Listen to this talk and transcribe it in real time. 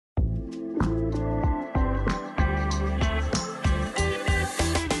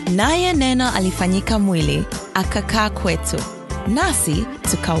Naye neno alifanyika mwili, akakaa kwetu. Nasi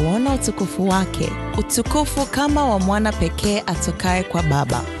tukauona utukufu wake, utukufu kama wa mwana pekee atokaye kwa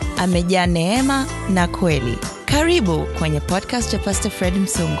Baba. Amejaa neema na kweli. Karibu kwenye podcast ya Pastor Fred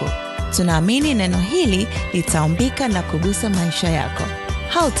Msungu. Tunaamini neno hili litaumbika na kugusa maisha yako.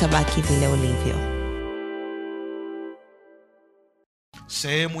 Hautabaki vile ulivyo.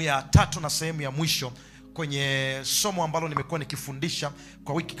 Sehemu ya 3 na sehemu ya mwisho kwenye somo ambalo nimekuwa nikifundisha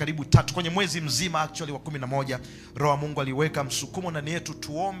kwa wiki karibu 3, kwenye mwezi mzima actually wa 11. Roho Mungu aliweka msukumo ndani yetu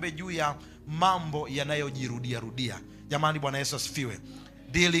tuombe juu ya mambo yanayojirudia rudia. Jamani, Bwana Yesu asifiwe.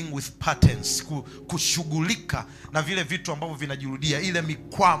 Dealing with patterns, kushughulika na vile vitu ambavyo vinajirudia, ile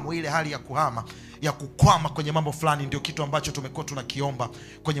mikwamo, ile hali ya kukwama kwenye mambo fulani, ndio kitu ambacho tumekuwa tunakiomba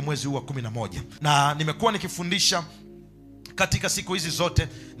kwenye mwezi huu wa 11. Na nimekuwa nikifundisha katika siku hizi zote,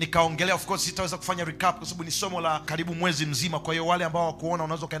 nikaongelea, of course sitaweza kufanya recap kwa sababu ni somo la karibu mwezi mzima. Kwa hiyo wale ambao wakuona,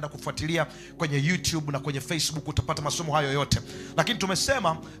 unaweza kaenda kufuatilia kwenye YouTube na kwenye Facebook, utapata masomo hayo yote. Lakini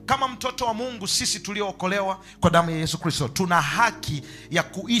tumesema kama mtoto wa Mungu, sisi tuliookolewa kwa damu ya Yesu Kristo, tuna haki ya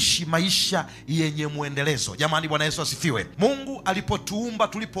kuishi maisha yenye muendelezo. Jamani, Bwana Yesu asifiwe. Mungu alipotuumba,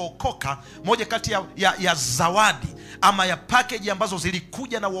 tulipookoka, moja kati ya zawadi ama ya package ambazo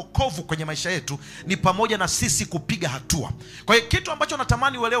zilikuja na wokovu kwenye maisha yetu ni pamoja na sisi kupiga hatua. Kwa hiyo kitu ambacho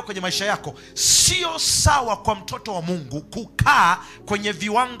natamani uelewe kwenye maisha yako, sio sawa kwa mtoto wa Mungu kukaa kwenye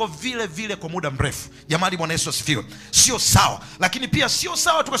viwango vile vile kwa muda mrefu. Jamani, Bwana Yesu asifiwe. Sio sawa. Lakini pia sio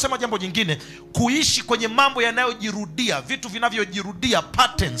sawa, tukasema jambo jingine, kuishi kwenye mambo yanayojirudia, vitu vinavyojirudia,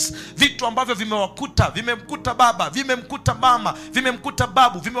 patterns, vitu ambavyo vimemkuta baba, vimemkuta mama, vimemkuta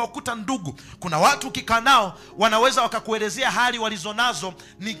babu, vimewakuta ndugu. Kuna watu ukikaa nao wanaweza wakakuelezea hali walizonazo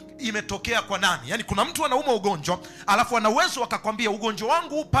ni imetokea kwa nani. Yaani kuna mtu anauma ugonjwa, alafu ana uwezo akakwambia, ugonjwa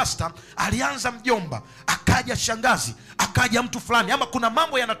wangu huu pastor, alianza mjomba, akaja shangazi, akaja mtu fulani. Ama kuna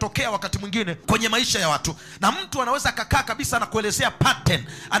mambo yanatokea wakati mwingine kwenye maisha ya watu, na mtu anaweza akakaa kabisa na kuelezea pattern,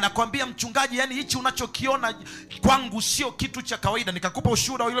 anakwambia, mchungaji, yani hichi unachokiona kwangu sio kitu cha kawaida. Nikakupa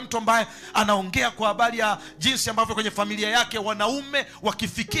ushuhuda wa yule mtu ambaye anaongea kwa habari ya jinsi ambavyo kwenye familia yake wanaume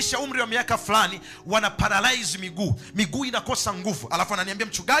wakifikisha umri wa miaka fulani wana paralyze miguu inakosa nguvu. Alafu ananiambia,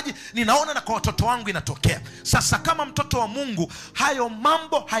 mchungaji, ninaona na kwa watoto wangu inatokea. Sasa kama mtoto wa Mungu, hayo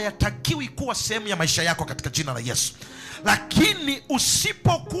mambo hayatakiwi kuwa sehemu ya maisha yako katika jina la Yesu. Lakini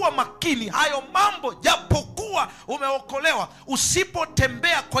usipokuwa makini, hayo mambo, japokuwa umeokolewa,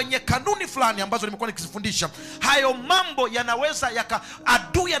 usipotembea kwenye kanuni fulani ambazo nimekuwa nikizifundisha, hayo mambo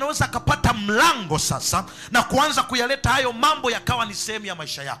adui anaweza akapata mlango sasa na kuanza kuyaleta hayo mambo yakawa ni sehemu ya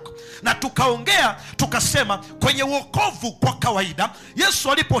maisha yako. Na tukaongea tukasema, kwenye wokovu kwa kawaida,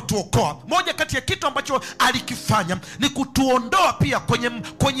 Yesu alipotuokoa, moja kati ya kitu ambacho alikifanya ni kutuondoa pia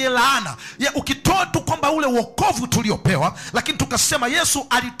kwenye laana. Ukitoa tu kwamba ule wokovu tuliopewa, lakini tukasema Yesu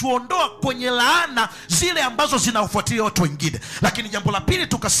alituondoa kwenye laana zile ambazo zinawafuatilia watu wengine. Lakini jambo la pili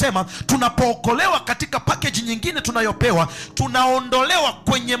tukasema, tunapookolewa katika package nyingine tunayopewa, tunaondolewa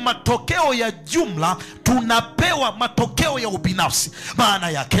kwenye matokeo ya jumla, tunapewa matokeo ya ubinafsi. Maana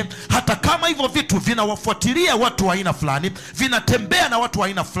yake, hata kama hivyo vitu vinawafuatilia watu wa aina fulani, vinatembea na watu wa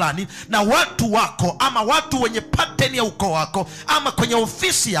aina fulani, na watu wako ama watu wenye pattern ya ukoo wako, ama kwenye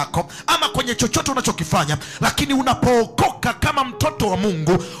ofisi yako, ama kwenye chochote unachokifanya, lakini unapookoka kama mtoto wa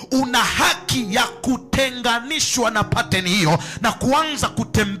Mungu, una haki ya kutenganishwa na pattern hiyo na kuanza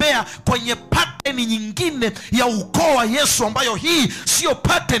kutembea kwenye pattern nyingine ya ukoo wa Yesu, ambayo hii sio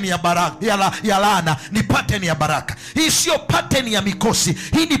pattern ya baraka, ya laana, ni pattern ya baraka. Hii sio pattern ya mikosi,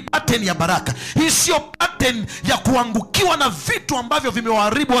 hii ni pattern ya baraka. Hii sio pattern ya kuangukiwa na vitu ambavyo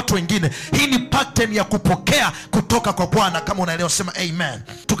vimewaharibu watu wengine. Hii ni pattern ya kupokea kutoka kwa Bwana. Kama unaelewa, sema amen.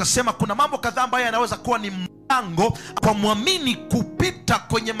 Tukasema kuna mambo kadhaa ambayo yanaweza kuwa ni mlango kwa muamini kupita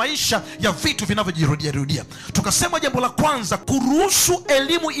kwenye maisha ya vitu vinavyojirudia. Tukasema jambo la kwanza, kuruhusu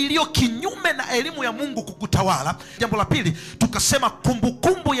elimu iliyo kinyume na elimu ya Mungu kukutawala. Jambo la pili tukasema,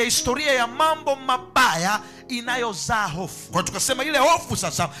 kumbukumbu ya historia ya mambo mabaya inayozaa hofu. Kwa tukasema ile hofu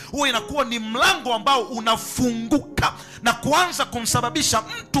sasa huwa inakuwa ni mlango ambao unafunguka na kuanza kumsababisha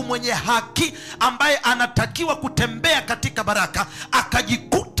mtu mwenye haki ambaye anatakiwa kutembea katika baraka,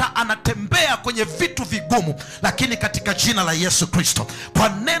 akajikuta anatembea kwenye vitu vigumu. Lakini katika jina la Yesu Kristo, kwa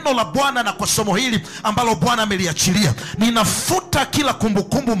neno la Bwana na kwa somo hili ambalo Bwana ameliachilia, ninafuta kila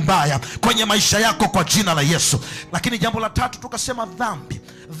kumbukumbu mbaya kwenye maisha yako kwa jina la Yesu. Lakini jambo la tatu tukasema,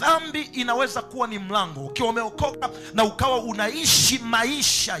 dhambi inaweza kuwa ni mlango. Ukiwa umeokoka na ukawa unaishi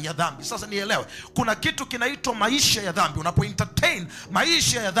maisha ya dhambi. Sasa nielewe, kuna kitu kinaitwa maisha ya dhambi. Unapo entertain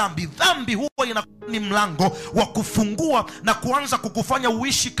maisha ya dhambi, dhambi huwa inakuwa ni mlango wa kufungua na kuanza kukufanya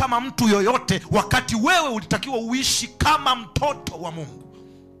uishi kama mtu yoyote, wakati wewe ulitakiwa uishi kama mtoto wa Mungu.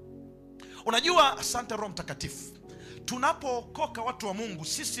 Unajua, asante Roho Mtakatifu, tunapookoka watu wa Mungu,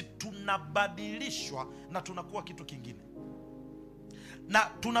 sisi tunabadilishwa na tunakuwa kitu kingine. Na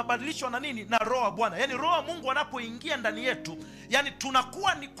tunabadilishwa na nini? Na Roho wa Bwana. Yaani Roho wa Mungu anapoingia ndani yetu, yani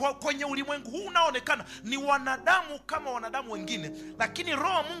tunakuwa ni kwenye ulimwengu huu unaoonekana ni wanadamu kama wanadamu wengine, lakini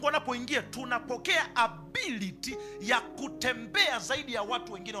Roho wa Mungu anapoingia tunapokea ability ya kutembea zaidi ya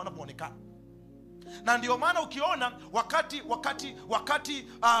watu wengine wanapoonekana. Na ndio maana ukiona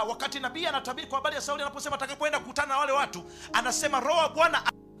wakati nabii anatabiri kwa habari ya Sauli, anaposema atakapoenda kukutana na wale watu, anasema Roho wa Bwana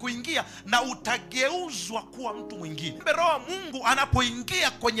kuingia na utageuzwa kuwa mtu mwingine. Roho wa Mungu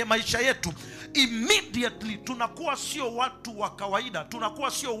anapoingia kwenye maisha yetu, immediately tunakuwa sio watu wa kawaida,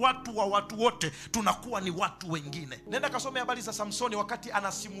 tunakuwa sio watu wa watu wote, tunakuwa ni watu wengine. Nenda kasome habari za Samsoni wakati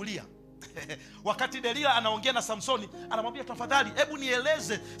anasimulia wakati Delila anaongea na Samsoni, anamwambia tafadhali, hebu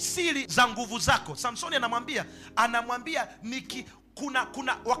nieleze siri za nguvu zako. Samsoni anamwambia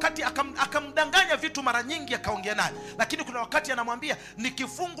kuna wakati akamdanganya vitu mara nyingi, akaongea naye, lakini kuna wakati anamwambia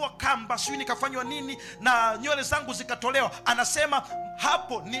nikifungwa kamba, sijui nikafanywa nini na nywele zangu zikatolewa, anasema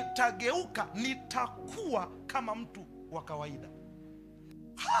hapo nitageuka, nitakuwa kama mtu wa kawaida.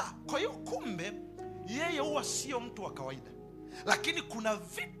 Kwa hiyo kumbe yeye huwa sio mtu wa kawaida, lakini kuna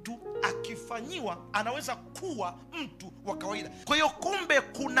vitu akifanyiwa anaweza kuwa mtu wa kawaida. Kwa hiyo kumbe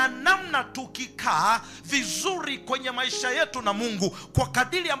kuna namna tukikaa vizuri kwenye maisha yetu na Mungu, kwa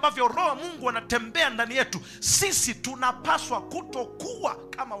kadiri ambavyo Roho wa Mungu anatembea ndani yetu, sisi tunapaswa kutokuwa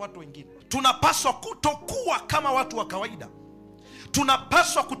kama watu wengine, tunapaswa kutokuwa kama watu wa kawaida.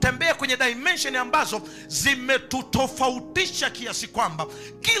 Tunapaswa kutembea kwenye dimension ambazo zimetutofautisha kiasi kwamba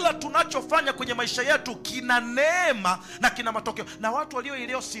kila tunachofanya kwenye maisha yetu kina neema na kina matokeo. Na watu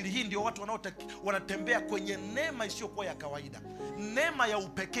walioelewa siri hii ndio watu wanatembea kwenye neema isiyokuwa ya kawaida, neema ya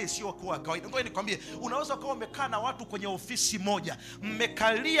upekee isiyokuwa ya kawaida. Ngoja nikwambie, unaweza kuwa umekaa na watu kwenye ofisi moja,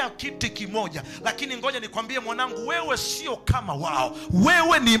 mmekalia kiti kimoja, lakini ngoja nikwambie mwanangu, wewe sio kama wao,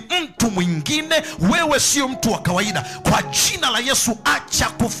 wewe ni mtu mwingine, wewe sio mtu wa kawaida. Kwa jina la Yesu, acha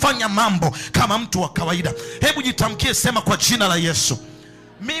kufanya mambo kama mtu wa kawaida. Hebu jitamkie, sema kwa jina la Yesu,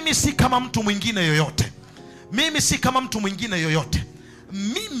 mimi si kama mtu mwingine yoyote, mimi si kama mtu mwingine yoyote,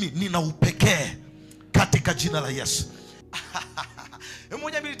 mimi nina upekee katika jina la Yesu. 1,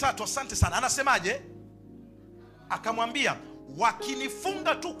 2, 3, asante sana. Anasemaje? Akamwambia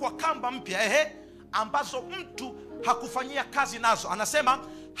wakinifunga tu kwa kamba mpya ambazo mtu hakufanyia kazi nazo, anasema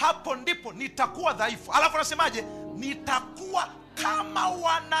hapo ndipo nitakuwa dhaifu. Alafu anasemaje? Nitakuwa kama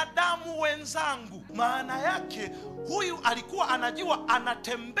wanadamu wenzangu. Maana yake huyu alikuwa anajua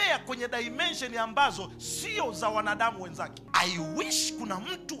anatembea kwenye dimension ambazo sio za wanadamu wenzake. I wish kuna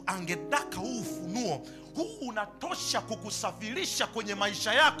mtu angedaka huu ufunuo. Huu unatosha kukusafirisha kwenye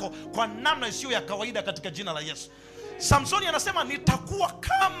maisha yako kwa namna isiyo ya kawaida katika jina la Yesu. Samsoni anasema nitakuwa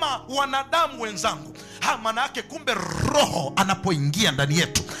kama wanadamu wenzangu. Maana yake kumbe Roho anapoingia ndani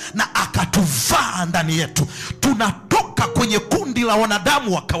yetu na akatuvaa ndani yetu, tunatoka kwenye kundi la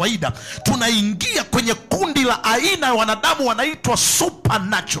wanadamu wa kawaida, tunaingia kwenye kundi la aina ya wanadamu wanaitwa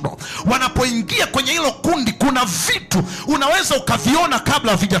supernatural. Wanapoingia kwenye hilo kundi, kuna vitu unaweza ukaviona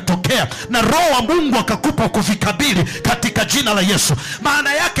kabla havijatokea, na Roho wa Mungu akakupa kuvikabili katika jina la Yesu.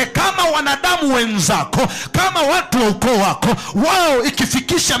 Maana yake kama wanadamu wenzako, kama watu wa ukoo wako, wao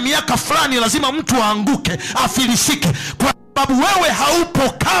ikifikisha miaka fulani lazima mtu aanguke, afilisike, kwa sababu wewe haupo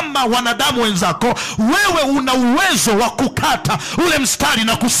kama wanadamu wenzako. Wewe una uwezo wa kukata ule mstari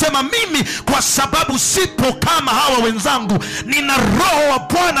na kusema mimi, kwa sababu sipo kama hawa wenzangu, nina Roho wa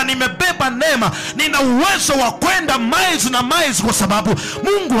Bwana, nimebeba neema, nina uwezo wa kwenda miles na miles, kwa sababu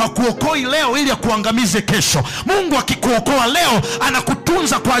Mungu hakuokoi leo ili akuangamize kesho. Mungu akikuokoa leo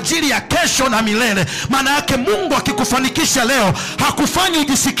anakutunza kwa ajili ya kesho na milele. Maana yake Mungu akikufanikisha leo hakufanyi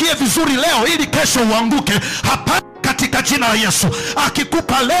ujisikie vizuri leo ili kesho uanguke. Hapana, katika jina la Yesu.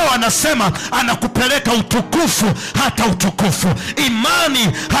 Akikupa leo, anasema anakupeleka utukufu hata utukufu,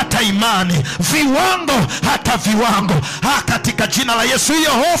 imani hata imani, viwango hata viwango, katika jina la Yesu.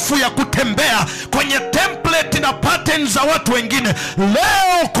 Hiyo hofu ya kutembea kwenye template na patterns za watu wengine,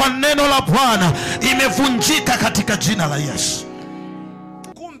 leo kwa neno la Bwana imevunjika katika jina la Yesu.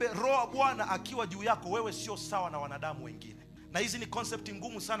 Kumbe Roho wa Bwana akiwa juu yako, wewe sio sawa na wanadamu wengine. Na hizi ni concept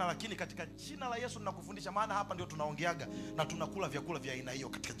ngumu sana, lakini katika jina la Yesu ninakufundisha, maana hapa ndio tunaongeaga na tunakula vyakula vya aina hiyo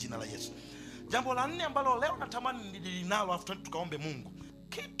katika jina la Yesu. Jambo la 4 ambalo leo natamani nilinalo, afu tukaombe Mungu.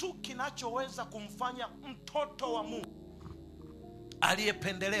 Kitu kinachoweza kumfanya mtoto wa Mungu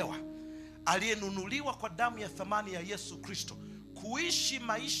aliyependelewa, aliyenunuliwa kwa damu ya thamani ya Yesu Kristo, kuishi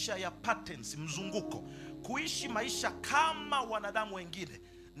maisha ya patterns, mzunguko, kuishi maisha kama wanadamu wengine,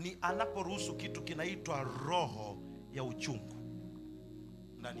 ni anaporuhusu kitu kinaitwa roho ya uchungu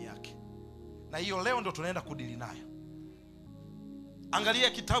ndani yake. na hiyo leo ndio tunaenda kudili nayo. Angalia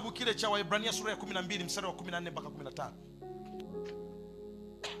kitabu kile cha Waebrania sura ya 12 mstari wa 14 mpaka 15.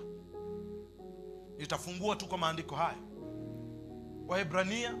 Nitafungua tu kwa maandiko haya.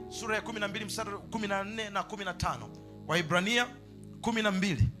 Waebrania sura ya 12 mstari wa 14 na 15. Waebrania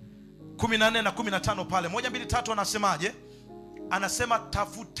 12 14 na 15 pale. 1 2 3 anasemaje? Anasema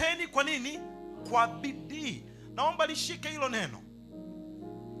tafuteni kwa nini? Kwa bidii. Naomba lishike hilo neno.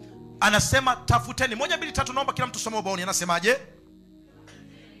 Anasema tafuteni. 1 2 3, naomba kila mtu soma ubaoni. Anasemaje?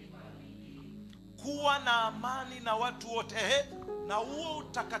 Kuwa na amani na watu wote, na huo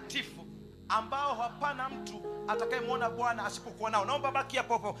utakatifu ambao hapana mtu atakayemwona Bwana asipokuwa nao. Naomba baki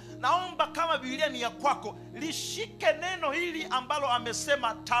hapo hapo. Naomba kama Biblia ni ya kwako, lishike neno hili ambalo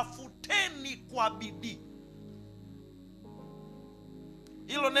amesema tafuteni kwa bidii.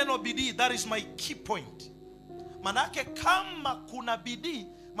 Hilo neno bidii, that is my key point. Manake kama kuna bidii,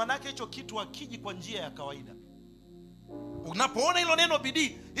 manake hicho kitu hakiji kwa njia ya kawaida. Unapoona hilo neno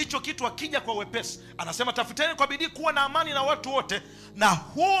bidii, hicho kitu hakija kwa wepesi. Anasema tafuteni kwa bidii kuwa na amani na watu wote, na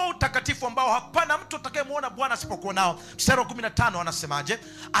huo utakatifu ambao hapana mtu atakayemwona Bwana asipokuwa nao. Mstari wa 15 anasemaje?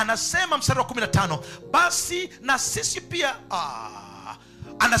 Anasema mstari wa 15, basi na sisi pia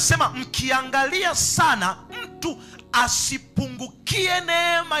anasema mkiangalia sana mtu asipungukie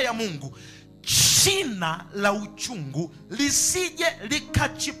neema ya Mungu, shina la uchungu lisije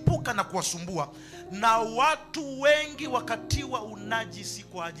likachipuka na kuwasumbua, na watu wengi wakatiwa unajisi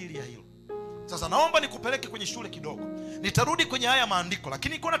kwa ajili ya hilo. Sasa naomba nikupeleke kwenye shule kidogo. Nitarudi kwenye haya maandiko,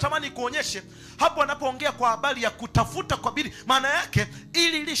 lakini niko natamani kuonyeshe hapo anapoongea kwa habari ya kutafuta kwa bidii. Maana yake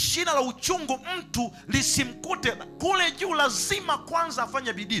ili shina la uchungu mtu lisimkute kule juu, lazima kwanza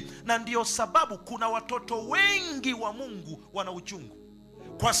afanye bidii. Na ndiyo sababu kuna watoto wengi wa Mungu wana uchungu,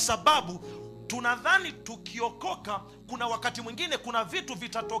 kwa sababu tunadhani tukiokoka, kuna wakati mwingine kuna vitu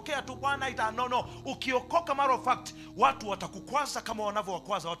vitatokea tu, Bwana no. Ukiokoka, matter of fact, watu watakukwaza kama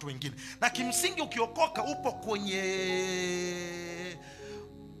wanavyowakwaza watu wengine. Na kimsingi ukiokoka upo kwenye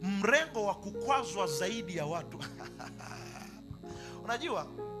mrengo wa kukwazwa zaidi ya watu. Unajua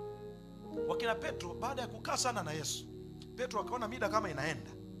wakina Petro, baada ya kukaa sana na Yesu, Petro akaona mida kama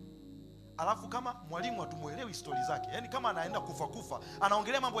inaenda. Alafu kama mwalimu hatumuelewi story zake, yani kama anaenda kufa,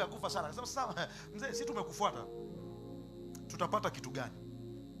 anaongelea mambo ya kufa sana. Anasema sasa, mzee, sisi tumekufuata, tutapata kitu gani?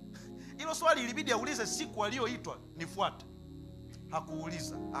 Hilo swali ilibidi aulize siku aliyoitwa nifuate.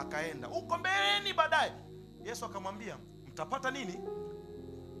 Hakuuliza, akaenda uko mbeleni. Baadaye Yesu akamwambia mtapata nini?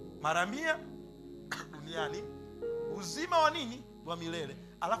 Mara 100 duniani, uzima wa nini? Wa milele.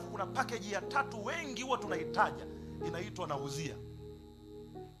 Alafu kuna package ya 3 wengi huwa tunahitaji, inaitwa na uzia.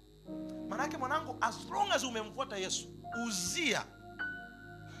 Manake mwanangu, as long as umemfuata Yesu, uzia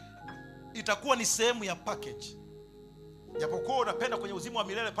itakuwa ni sehemu ya package. Japokuwa unapenda kwenye uzima wa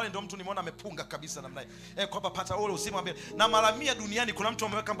milele, pale ndio mtu nimeona amepunga kabisa namna hii. Kwamba pata ule uzima wa milele. Na mara 100 duniani kuna mtu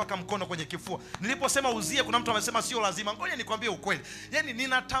ameweka mpaka mkono kwenye kifua. Niliposema uzia, kuna mtu amesema sio lazima. Ngoja nikwambie ukweli. Yaani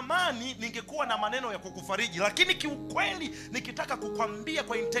ninatamani ningekuwa na maneno ya kukufariji, lakini kiukweli nikitaka kukwambia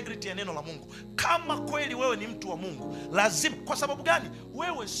kwa integrity ya neno la Mungu, kama kweli wewe ni mtu wa Mungu, lazima. Kwa sababu gani?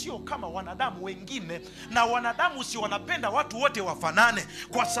 Wewe sio kama wanadamu wengine, na wanadamu si wanapenda watu wote wafanane.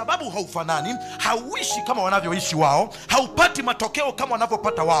 Kwa sababu haufanani, hauishi kama wanavyoishi wao, haupati matokeo kama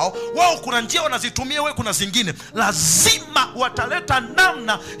wanavyopata wao. Wao kuna njia wanazitumia, wewe kuna zingine. Lazima wataleta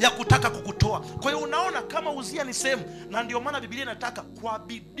namna ya kutaka kukutoa. Kwa hiyo unaona kama uzia ni sehemu, na ndio maana Biblia inataka kwa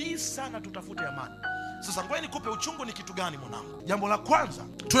bidii sana tutafute amani. Sasa ngoja nikupe uchungu ni kitu gani mwanangu. Jambo la kwanza,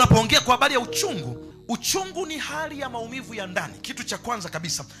 tunapoongea kwa habari ya uchungu, uchungu ni hali ya maumivu ya ndani. Kitu cha kwanza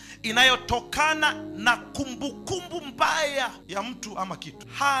kabisa, inayotokana na kumbukumbu mbaya ya mtu ama kitu.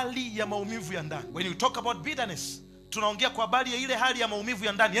 Hali ya maumivu ya ndani. When you talk about bitterness, tunaongea kwa habari ya ile hali ya maumivu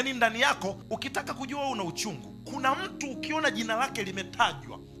ya ndani. Yaani ndani yako, ukitaka kujua una uchungu, kuna mtu ukiona jina lake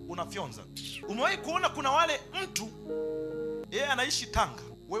limetajwa unafyonza. Umewahi kuona kuna wale mtu yeye anaishi Tanga,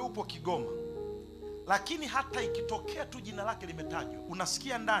 wewe upo Kigoma, lakini hata ikitokea tu jina lake limetajwa,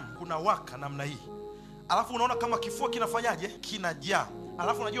 unasikia ndani kuna waka namna hii. Alafu unaona kama kifua kinafanyaje? Kinajaa.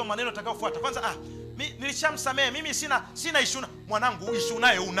 Alafu unajua maneno yatakayofuata. Kwanza nilishamsamehe, mimi sina issue. Mwanangu, issue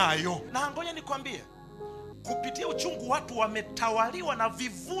naye unayo. Na ngoja nikwambie, kupitia uchungu watu wametawaliwa na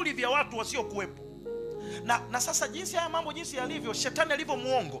vivuli vya watu wasiokuwepo. Na sasa jinsi haya mambo jinsi yalivyo, shetani alivyo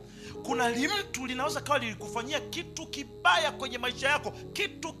muongo, kuna mtu linaweza kawa lilikufanyia kitu kibaya kwenye maisha yako,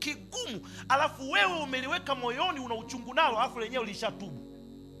 kitu kigumu, alafu wewe umeliweka moyoni, una uchungu nalo, alafu lenyewe ulishatubu.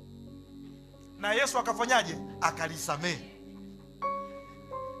 Na Yesu akafanyaje? Akalisamehe.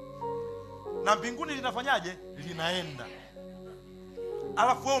 Na mbinguni linafanyaje? Linaenda.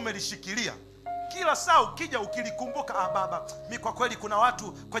 Alafu wewe umelishikilia. kila saa ukija ukilikumbuka, baba, mi kwa kweli kuna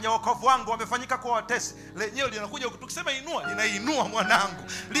watu kwenye wokovu wangu wamefanyika kuwa watesi, lenyewe linakuja tukisema inua, linainua mwanangu,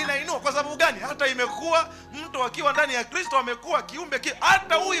 linainua. Kwa sababu gani? Hata imekuwa mtu akiwa ndani ya Kristo amekuwa kiumbe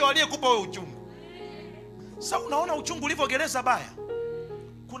hata huyo aliyekupa wewe uchungu. Sasa unaona uchungu ulivyo gereza baya.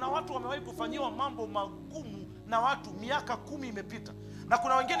 Kuna watu wamewahi kufanyiwa mambo magumu na watu, miaka 10 imepita. Na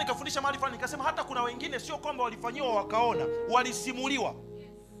kuna wengine nikafundisha mahali fulani nikasema hata kuna wengine sio kwamba walifanyiwa wakaona, walisimuliwa.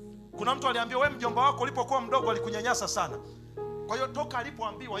 Kuna mtu aliambiwa, wewe mjomba wako ulipokuwa mdogo alikunyanyasa sana. Kwa hiyo toka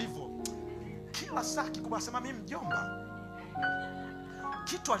alipoambiwa hivyo, kila saa kikubwa asema mimi mjomba,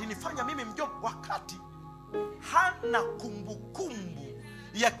 kitu alinifanya mimi mjomba, wakati hana kumbukumbu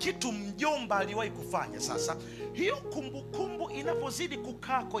ya kitu mjomba aliwahi kufanya. Sasa hiyo kumbukumbu inapozidi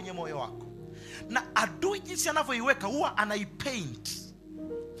kukaa kwenye moyo wako, na adui jinsi anavyoiweka huwa anaipaint.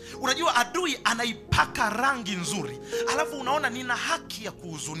 Unajua adui anaipaka rangi nzuri, alafu unaona nina haki ya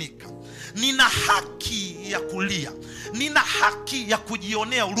kuhuzunika, nina haki ya kulia, nina haki ya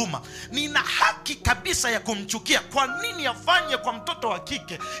kujionea huruma, nina haki kabisa ya kumchukia. Kwa nini afanye kwa mtoto wa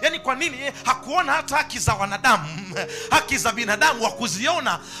kike? Yaani kwa nini hakuona hata haki za wanadamu, haki za binadamu wa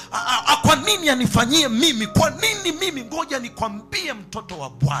kuziona? Kwa nini anifanyie mimi? Kwa nini mimi? Ngoja nikwambie mtoto wa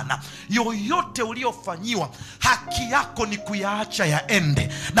Bwana, yoyote uliofanyiwa, haki yako ni kuyaacha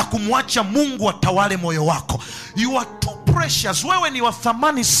yaende na kumwacha Mungu atawale moyo wako. You are too precious. Wewe ni wa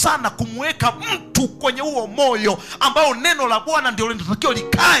thamani sana kumweka mtu kwenye huo moyo ambao neno la Bwana ndio linatakiwa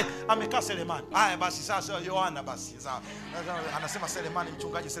likae. Amekaa Selemani. Haya basi sasa Yohana basi. Sawa. Anasema Selemani,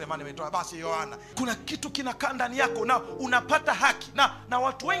 mchungaji Selemani ametoa, basi Yohana. Kuna kitu kinakaa ndani yako na unapata haki. Na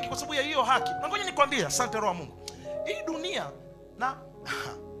watu wengi kwa sababu ya hiyo haki. Na ngoja nikwambie, asante Roho wa Mungu. Hii dunia na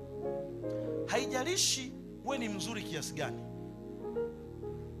haijalishi wewe ni mzuri kiasi gani.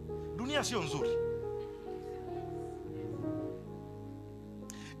 Dunia sio nzuri.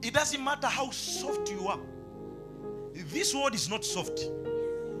 It doesn't matter how soft you are. This world is not soft.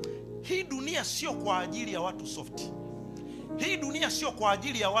 Hii dunia sio kwa ajili ya watu soft. Hii dunia sio kwa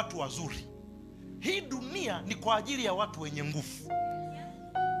ajili ya watu wazuri. Hii dunia ni kwa ajili ya watu wenye nguvu.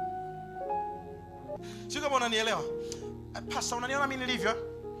 Sio kama unanielewa? Pastor, unaniona mimi nilivyo?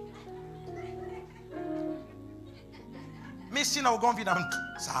 Mimi sina ugomvi na mtu.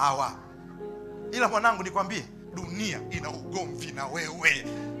 Sawa. Ila mwanangu nikwambie, dunia ina ugomvi na wewe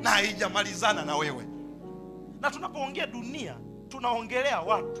na haijamalizana na wewe. Na tunapoongea dunia, tunaongelea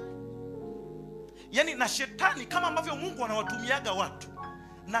watu. Yaani na shetani, kama ambavyo Mungu anawatumiaga watu,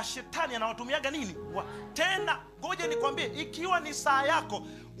 na shetani anawatumiaga nini? Tena ngoja nikwambie, ikiwa ni saa yako,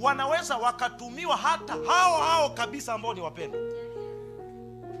 wanaweza wakatumiwa hata hao kabisa ambao ni wapendwa.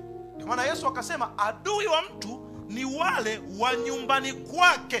 Ndio maana Yesu akasema adui wa mtu ni wale wa nyumbani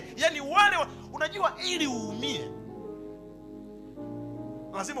kwake. Yaani wale unajua, ili uumie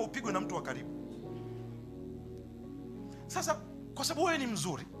lazima upigwe na mtu wa karibu. Sasa kwa sababu wewe ni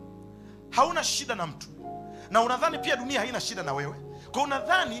mzuri, hauna shida na mtu, na unadhani pia dunia haina shida na wewe, kwa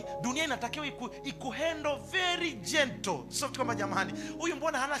unadhani dunia inatakiwa ikuhandle very gentle. Soft kama jamani, huyu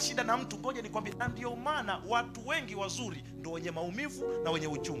mbona hana shida na mtu? Ngoja nikwambie, na ndio maana watu wengi wazuri ndio wenye maumivu na wenye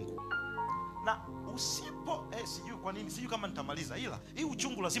uchungu. Na usipo sijui kwa nini, sijui kama nitamaliza, ila hii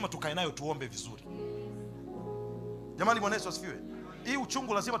uchungu lazima tukae nayo tuombe vizuri. Jamani, Bwana Yesu asifiwe. Hii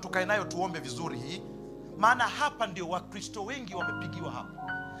uchungu lazima tukae nayo tuombe vizuri hii. Maana hapa ndio Wakristo wengi wamepigiwa hapa.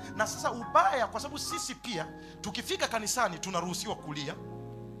 Na sasa ubaya, kwa sababu sisi pia tukifika kanisani tunaruhusiwa kulia.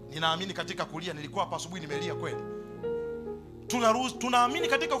 Ninaamini katika kulia, nilikuwa hapa asubuhi nimelia kweli. Tunaamini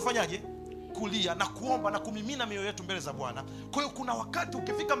katika ufanyaje? Kulia na kuomba na kumimina mioyo yetu mbele za Bwana. Kwa hiyo kuna wakati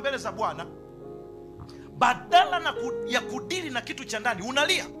ukifika mbele za Bwana, badala ya kudili na kitu cha ndani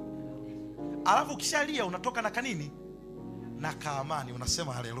unalia. Alafu ukishalia unatoka na kanini? Na kaamani,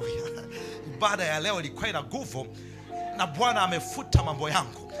 unasema haleluya. Ibada ya leo ilikuwa ina nguvu na Bwana amefuta mambo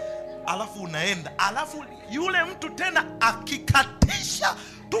yangu. Alafu unaenda, alafu yule mtu tena akikatisha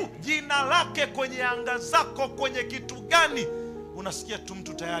tu jina lake kwenye anga zako, kwenye kitu gani, unasikia tu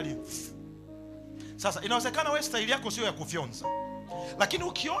mtu tayari. Sasa inawezekana wewe staili yako sio ya kufyonza, lakini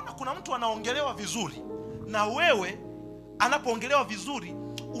ukiona kuna mtu anaongelewa vizuri na wewe anapoongelewa vizuri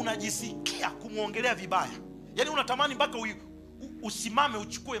unajisikia kumuongelea vibaya, yaani unatamani mpaka usimame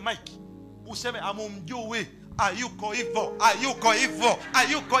uchukue mic useme amumjue, ayuko hivyo, ayuko hivyo,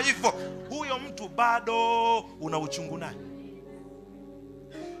 ayuko hivyo. Huyo mtu bado una uchungu naye.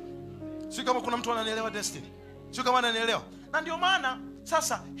 Sio kama kuna mtu ananielewa Destiny? Sio kama ananielewa? Na ndio maana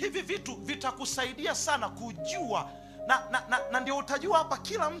sasa hivi vitu vitakusaidia sana kujua na ndio utajua hapa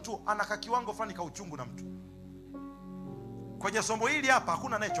kila mtu anaka kiwango fulani ka uchungu na mtu. Kwenye somo hili hapa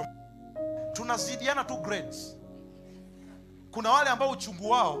hakuna anayecho. Tunazidiana tu grades. Kuna wale ambao uchungu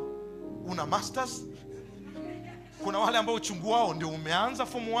wao una masters. Kuna wale ambao uchungu wao ndio umeanza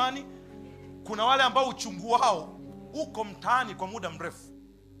form 1. Kuna wale ambao uchungu wao uko mtaani kwa muda mrefu.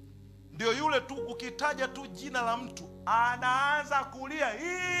 Ndio yule tu ukitaja tu jina la mtu anaanza kulia.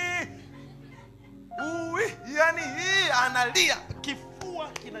 Yani analia, kifua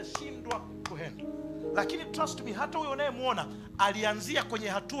kinashindwa kuhenda. Lakini trust me, hata huyo unayemuona alianzia kwenye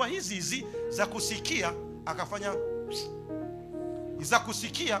hatua hizi za kusikia, akafanya za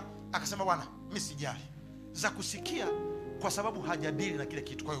kusikia, akasema bwana mimi sijali. Za kusikia kwa sababu hajadili na kile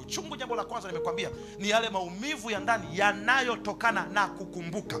kitu. Kwa hiyo uchungu, jambo la kwanza nimekwambia, ni yale maumivu ya ndani yanayotokana na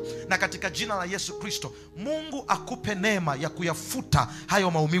kukumbuka. Na katika jina la Yesu Kristo, Mungu akupe neema ya kuyafuta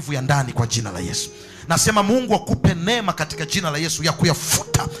hayo maumivu ya ndani kwa jina la Yesu. Nasema Mungu akupe neema katika jina la Yesu ya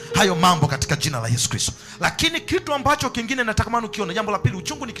kuyafuta hayo mambo katika jina la Yesu Kristo. Lakini kitu ambacho kingine nataka ukione, jambo la pili,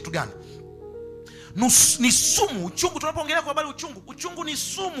 uchungu ni kitu gani? Ni sumu. Uchungu, tunapoongelea kwa habari uchungu ni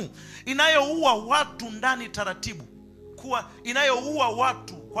sumu inayoua watu ndani taratibu. Inayoua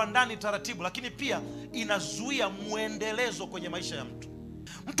watu kwa ndani taratibu, lakini pia inazuia muendelezo kwenye maisha ya mtu.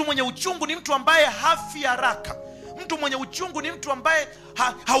 Mtu mwenye uchungu ni mtu ambaye hafi haraka. Mtu mwenye uchungu ni mtu ambaye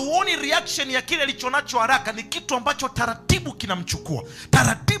hauoni reaction ya kile alichonacho haraka. Ni kitu ambacho taratibu kinamchukua.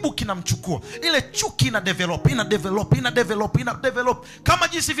 Ile chuki ina develop kama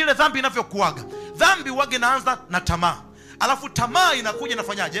jinsi vile dhambi inavyokuaga. Dhambi wage naanza na tamaa, alafu tamaa inakuja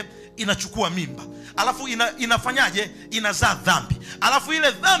inafanyaje? Inachukua mimba, alafu inafanyaje? Inazaa dhambi, alafu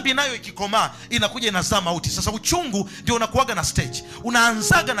ile dhambi nayo ikikomaa inakuja inazaa mauti. Sasa uchungu ndio unakuaga na stage.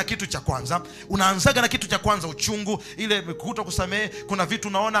 Unaanzaga na kitu cha kwanza, uchungu ile kutokusamehe. Kuna vitu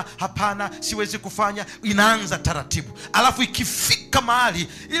unaona hapana, siwezi kufanya, inaanza taratibu. Alafu ikifika mahali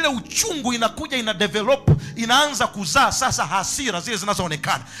ile uchungu inakuja ina develop, inaanza kuzaa sasa hasira zile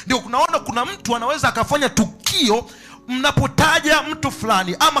zinazoonekana. Ndio unaona kuna mtu anaweza akafanya tukio, mnapotaja mtu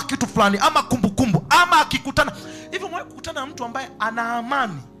fulani ama kitu fulani ama kumbukumbu, ama akikutana hivyo, mwe kukutana na mtu ambaye ana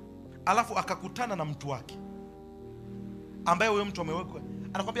amani, alafu akakutana na mtu wake ambaye huyo mtu amewekwa,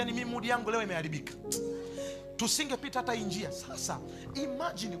 anakwambia ni mimi mood yangu leo imeharibika, tusingepita hata njia. Sasa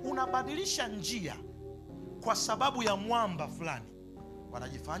imagine unabadilisha njia kwa sababu ya mwamba fulani.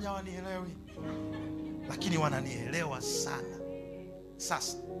 Wanajifanya wanielewi, lakini wananielewa sana.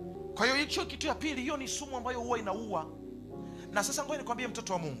 Sasa kwa hiyo hicho kitu ya pili, hiyo ni sumu ambayo huwa inaua. Na sasa ngoja nikwambie,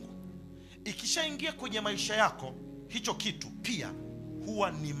 mtoto wa Mungu, ikishaingia kwenye maisha yako, hicho kitu pia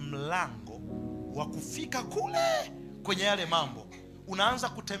huwa ni mlango wa kufika kule kwenye yale mambo. Unaanza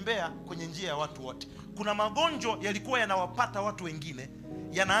kutembea kwenye njia ya watu wote. Kuna magonjwa yalikuwa yanawapata watu wengine,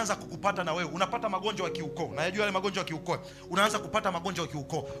 yanaanza kukupata na wewe. Unapata magonjwa ya kiukoo, na yajua yale magonjwa ya kiukoo. Unaanza kupata magonjwa ya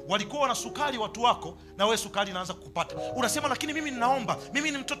kiukoo. Walikuwa wana sukari watu wako, na wewe sukari inaanza kukupata. Unasema lakini mimi ninaomba,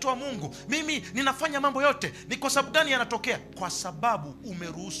 mimi ni mtoto wa Mungu, mimi ninafanya mambo yote. Ni kwa sababu gani yanatokea? Kwa sababu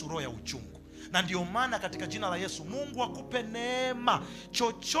umeruhusu roho ya uchungu. Na ndio maana katika jina la Yesu, Mungu akupe neema.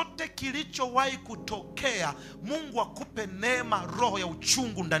 Chochote kilichowahi kutokea, Mungu akupe neema, roho ya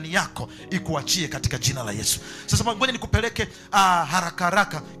uchungu ndani yako ikuachie katika jina la Yesu. Sasa ngoja nikupeleke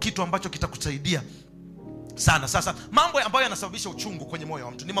haraka kitu ambacho kitakusaidia sana. Sasa mambo ambayo yanasababisha uchungu kwenye moyo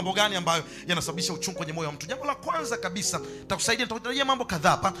wa mtu ni mambo gani ambayo yanasababisha uchungu kwenye moyo wa mtu? Jambo la kwanza kabisa, nitakusaidia mambo kadhaa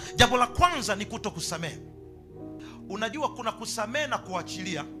hapa. Jambo la kwanza ni kutokusamehe. Unajua kuna kusamehe na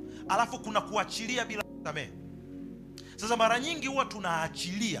kuachilia, alafu kuna kuachilia bila kusamehe. Sasa mara nyingi huwa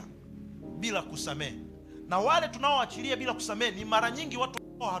tunaachilia bila kusamehe, na wale tunaoachilia bila kusamehe ni mara nyingi watu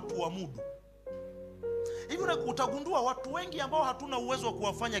ambao hatuamudu. Hivi utagundua watu wengi ambao hatuna uwezo wa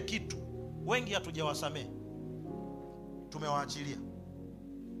kuwafanya kitu, wengi hatujawasamehe, tumewaachilia.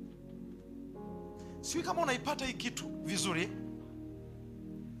 Sio kama unaipata hii kitu vizuri.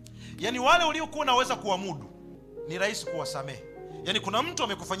 Yaani wale uliokuwa unaweza kuamudu ni rahisi kuwasamehe. Yaani kuna mtu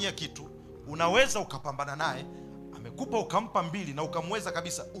amekufanyia kitu, unaweza ukapambana naye, amekupa ukampa 2 na ukamweza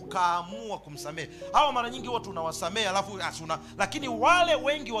kabisa, ukaamua kumsamehe. Hawa mara nyingi watu tunawasamehe alafu lakini wale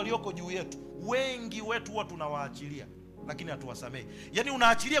wengi walioko juu yetu, wengi wetu huwa tunawaachilia lakini hatuwasamehe. Yaani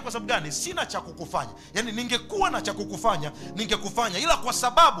unaachilia kwa sababu gani? Sina cha kukufanya. Yaani ningekuwa na cha kukufanya, ningekufanya, ila kwa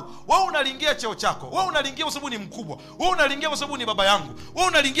sababu wewe unalingia cheo chako, wewe unalingia kwa sababu ni mkubwa, wewe unalingia kwa sababu ni baba yangu, wewe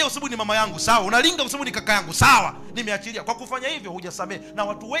unalingia kwa sababu ni mama yangu, sawa, unalinga kwa sababu ni kaka yangu, sawa, nimeachilia. Kwa kufanya hivyo hujasamehe. Na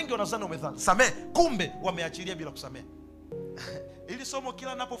watu wengi wanadhani umesamehe, kumbe wameachilia bila kusamehe. Ili somo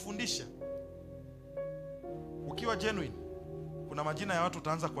kila ninapofundisha, ukiwa genuine, kuna majina ya watu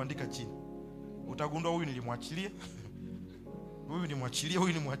utaanza kuandika chini. Utagundua huyu nilimwachilia, huyu nimwachilia,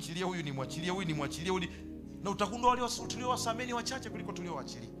 huyu nimwachilia, huyu nimwachilia, huyu nimwachilia, huyu. Na utagundua wale tuliowasamehe ni wachache kuliko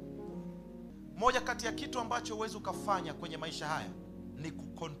tuliowachilia. Moja kati ya kitu ambacho uweze ukafanya kwenye maisha haya ni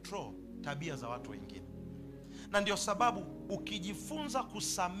kucontrol tabia za watu wengine. Na ndio sababu ukijifunza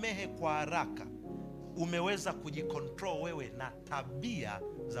kusamehe kwa haraka, umeweza kujikontrol wewe na tabia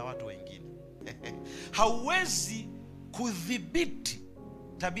za watu wengine. Hauwezi kudhibiti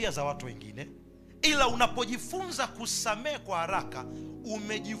tabia za watu wengine, ila unapojifunza kusamehe kwa haraka,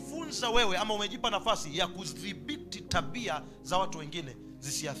 umejifunza wewe ama umejipa nafasi ya kudhibiti tabia za watu wengine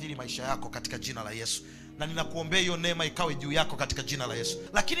zisiathiri maisha yako katika jina la Yesu. Na ninakuombea hiyo neema ikawe juu yako katika jina la Yesu.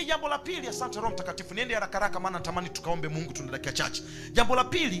 Lakini jambo la pili, asante Roho Mtakatifu, niende haraka haraka maana natamani tukaombe Mungu, tuna dakika chache. Jambo la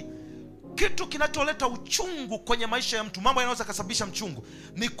pili, kitu kinacholeta uchungu kwenye maisha ya mtu, mambo yanaweza kusababisha mchungu,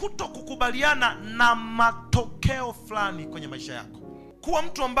 ni kuto kukubaliana na matokeo fulani kwenye maisha yako. Kuwa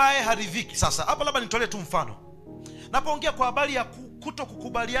mtu ambaye haridhiki. Sasa hapa labda nitolee tu mfano. Napoongea kwa habari ya kuto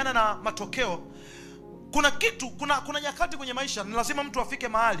kukubaliana na matokeo, kuna kitu, kuna nyakati kwenye maisha ni lazima mtu afike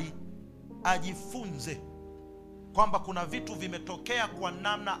mahali ajifunze kwamba kuna vitu vimetokea kwa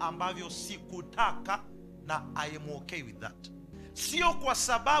namna ambavyo sikutaka, na I am okay with that. Sio kwa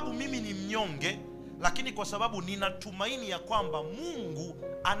sababu mimi ni mnyonge, lakini kwa sababu ninatumaini ya kwamba Mungu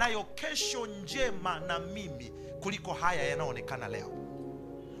anayo kesho njema na mimi kuliko haya yanayoonekana leo.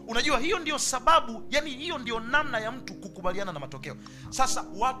 Unajua, hiyo ndio sababu, yani hiyo ndio namna ya mtu kukubaliana na matokeo. Sasa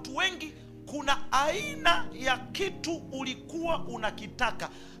watu wengi, kuna aina ya kitu ulikuwa unakitaka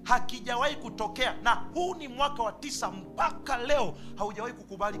hakijawahi kutokea, na huu ni mwaka wa 9 mpaka leo haujawahi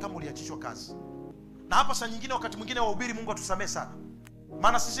kukubali kama uliachishwa kazi. Na hapa saa nyingine, wakati mwingine wahubiri, Mungu atusamee sana,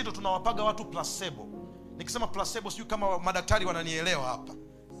 maana sisi ndio tunawapaga watu placebo. Nikisema placebo, sio kama madaktari wananielewa hapa,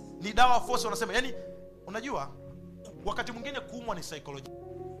 ni dawa force wanasema. Yani unajua, wakati mwingine kuumwa ni psychology.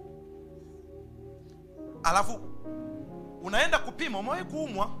 Alafu unaenda kupima, umewahi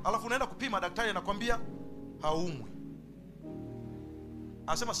kuumwa, alafu unaenda kupima, daktari anakuambia haumwi,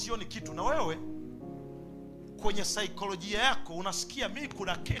 anasema sioni kitu. Na wewe kwenye saikolojia yako unasikia mimi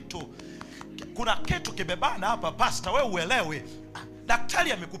kuna kitu kibebana hapa pasta, wewe uelewe.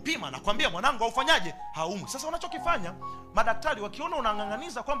 Daktari amekupima, anakuambia mwanangu haufanyaje, haumwi. Sasa unachokifanya, madaktari wakiona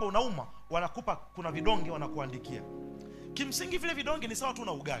unang'ang'aniza kwamba unauma, wanakupa kuna vidonge wanakuandikia. Kimsingi vile vidonge ni sawa tu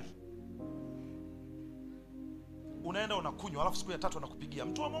na ugali. Unaenda unakunywa, alafu siku ya 3 anakupigia,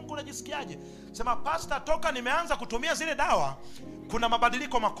 mtu wa Mungu unajisikiaje? Sema pasta, toka nimeanza kutumia zile dawa kuna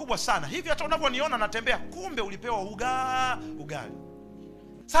mabadiliko makubwa sana. Hivi hata unavyoniona natembea, kumbe ulipewa ugali.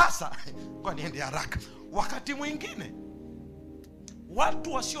 Sasa kwa niende haraka, wakati mwingine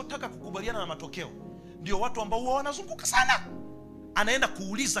watu wasiotaka kukubaliana na matokeo ndio watu ambao huwa wanazunguka sana. Anaenda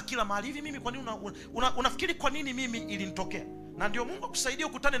kuuliza kila mahali, hivi mimi kwa nini unafikiri kwa nini mimi ilinitokea? Na ndio Mungu akusaidie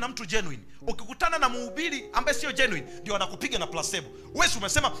ukutane na mtu genuine. Ukikutana na mhubiri ambaye sio genuine, ndio anakupiga na placebo.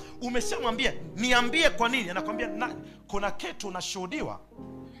 Wewe umeshamwambia niambie kwa nini, anakuambia kuna kitu nashuhudiwa,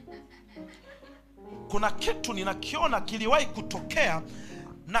 kuna kitu ninakiona kiliwahi kutokea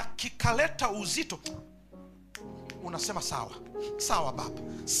na kikaleta uzito. Unasema sawa baba,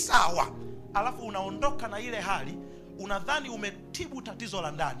 sawa. Alafu unaondoka na ile hali, unadhani umetibu tatizo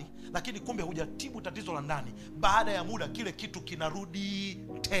la ndani, lakini kumbe hujatibu tatizo la ndani. Baada ya muda kile kitu kinarudi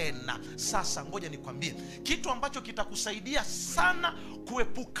tena. Sasa ngoja nikwambie kitu ambacho kitakusaidia sana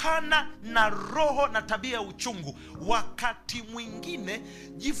kuepukana na roho na tabia ya uchungu. Wakati mwingine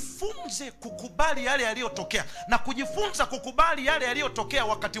jifunze kukubali yale yaliyotokea, na kujifunza kukubali yale yaliyotokea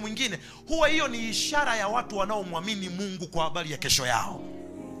wakati mwingine huwa hiyo ni ishara ya watu wanaomwamini Mungu kwa habari ya kesho yao.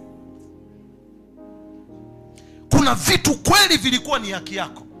 Kuna vitu kweli vilikuwa ni haki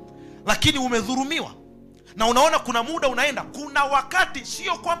yako, lakini umedhulumiwa, na unaona kuna muda unaenda. Kuna wakati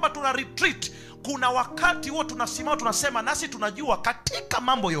sio kwamba tuna retreat, kuna wakati huo tunasimama tunasema, nasi tunajua katika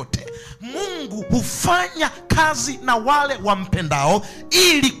mambo yote Mungu hufanya kazi na wale wampendao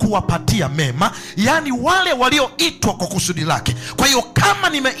ili kuwapatia mema, yani wale walioitwa kwa kusudi lake. Kwa hiyo kama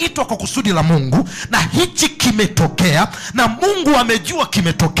nimeitwa kwa kusudi la Mungu na hichi kimetokea na Mungu amejua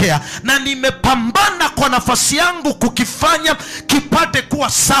kimetokea, na nimepambana kwa nafasi yangu kukifanya kipate kuwa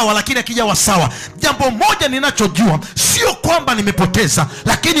sawa, lakini hakijawa sawa, jambo moja ninachojua sio kwamba nimepoteza,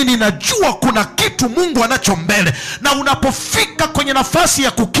 lakini ninajua kuna kitu Mungu anacho mbele. Na unapofika kwenye nafasi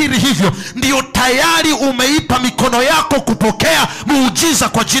ya kukiri hivyo, ndio tayari umeipa mikono yako kupokea muujiza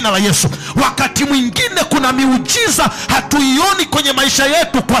kwa jina la Yesu. Wakati mwingine kuna miujiza hatuioni kwenye maisha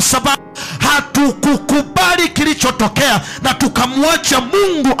yetu kwa sababu hatukukubali kilichotokea na tukamwacha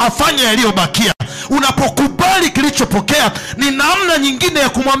Mungu afanye yaliyobakia. Unapokubali kilichopokea, ni namna nyingine ya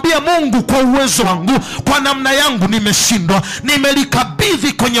kumwambia Mungu, kwa uwezo wangu, kwa namna yangu nimeshindwa,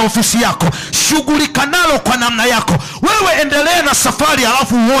 nimelikabidhi kwenye ofisi yako, shughulika nalo kwa namna yako. Wewe endelea na safari,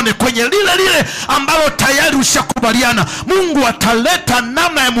 alafu uone kwenye lile ambalo tayari ushakubaliana, Mungu ataleta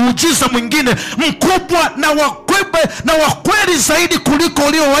namna ya muujiza mwingine mkubwa na na wa kweli zaidi kuliko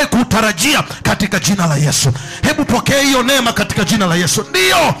uliowahi kutarajia katika jina la Yesu. Hebu pokea hiyo neema katika jina la Yesu.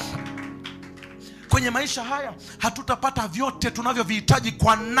 Ndio, kwenye maisha haya hatutapata vyote tunavyovihitaji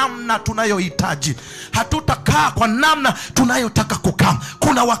kwa namna tunayohitaji. Hatutakaa kwa namna tunayotaka kukaa.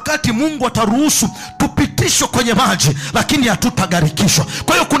 Kuna wakati Mungu ataruhusu tupitishwe kwenye maji, lakini hatutagarikishwa.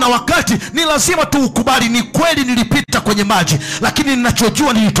 Kwa hiyo kuna wakati ni lazima tuukubali, ni kweli nilipita kwenye maji, lakini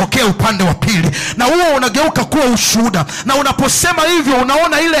ninachojua nilitokea upande wa pili, na huo unageuka kuwa ushuhuda. Na unaposema hivyo,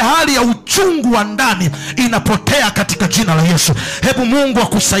 unaona ile hali ya uchungu wa ndani inapotea katika jina la Yesu. Hebu Mungu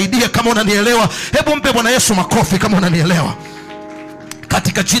akusaidie kama unanielewa. Hebu mpe Bwana Yesu makofi kama unanielewa.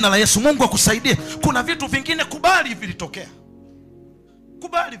 Katika jina la Yesu, Mungu akusaidie. Kuna vitu vingine kubali vilitokea.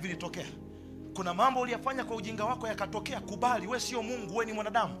 Kubali vilitokea. Kuna mambo uliyafanya kwa ujinga wako yakatokea, kubali. Wewe sio Mungu, wewe ni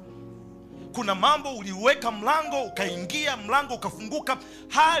mwanadamu. Kuna mambo uliweka mlango ukaingia, mlango ukafunguka.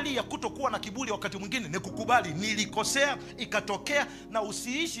 Hali ya kutokuwa na kiburi wakati mwingine ni kukubali, nilikosea, ikatokea. Na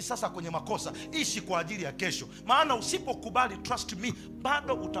usiishi sasa kwenye makosa, ishi kwa ajili ya kesho. Maana usipokubali, trust me,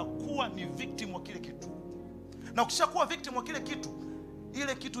 bado utakuwa ni victim wa kile kitu. Na ukishakuwa victim wa kile kitu,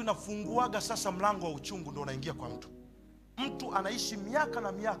 ile kitu inafunguaga sasa mlango wa uchungu, ndio unaingia kwa mtu. Mtu anaishi miaka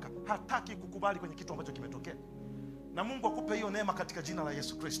na miaka hataki kukubali kwenye kitu ambacho kimetokea. Na Mungu akupe hiyo neema katika jina la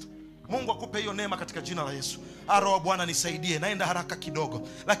Yesu Kristo. Mungu akupe hiyo neema katika jina la Yesu. Roho wa Bwana nisaidie, naenda haraka kidogo.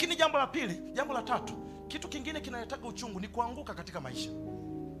 Lakini jambo la pili, jambo la tatu, kitu kingine kinaletaga uchungu ni kuanguka katika maisha.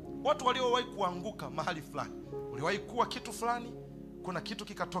 Watu waliowahi kuanguka mahali fulani. Uliwahi kuwa kitu fulani, kuna kitu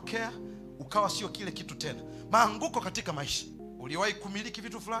kikatokea, ukawa sio kile kitu tena. Maanguko katika maisha. Uliwahi kumiliki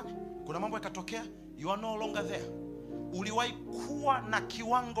vitu fulani, kuna mambo yakatokea, you are no longer there. Uliwahi kuwa na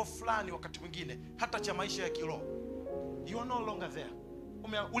kiwango fulani wakati mwingine hata cha maisha ya kiroho, you are no longer there.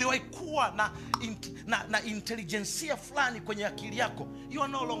 Uliwahi kuwa na intelijensia fulani kwenye akili yako, you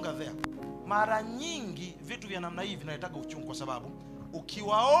are no longer there. Mara nyingi vitu vya namna hii vinaletaga uchungu, kwa sababu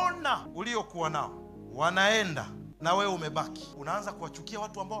ukiwaona uliokuwa nao wanaenda na wewe umebaki, unaanza kuwachukia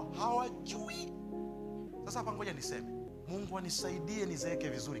watu ambao hawajui. Sasa hapa ngoja niseme, Mungu anisaidie nizeeke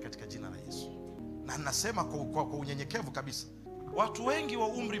vizuri katika jina la Yesu. Na nasema kwa unyenyekevu kabisa, watu wengi wa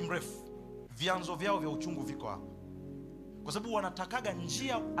umri mrefu vyanzo vyao vya uchungu viko hapa, kwa sababu wanatakaga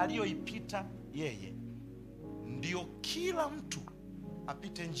njia aliyoipita yeye, ndio kila mtu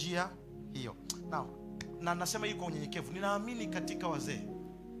apite njia hiyo. Na nasema hii kwa unyenyekevu. Ninaamini katika wazee,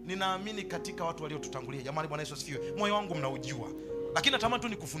 ninaamini katika watu waliotutangulia. Jamani, Bwana Yesu asifiwe. Moyo wangu mnaujua, lakini natamani tu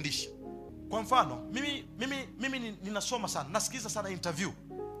nikufundishe. Kwa mfano, mimi ninasoma sana, nasikiliza sana interview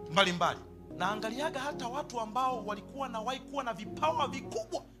mbalimbali. Naangaliaga hata watu ambao walikuwa na wahi kuwa na vipawa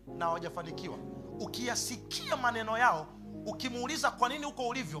vikubwa na hawajafanikiwa. Ukiyasikia maneno yao, ukimuuliza kwa nini uko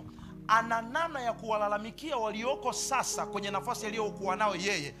ulivyo, ana namna ya kuwalalamikia walioko sasa kwenye nafasi aliyokuwa nao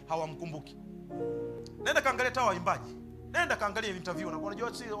yeye, hawamkumbuki. Nenda kaangalia hata waimbaji, nenda kaangalia interview. Na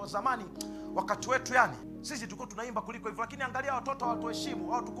unajua si zamani, wakati wetu yani sisi tulikuwa tunaimba kuliko hivyo, lakini angalia watoto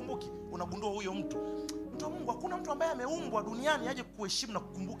hawatuheshimu, hawatukumbuki. Unagundua huyo mtu wa Mungu, hakuna mtu ambaye ameumbwa duniani aje kukuheshimu na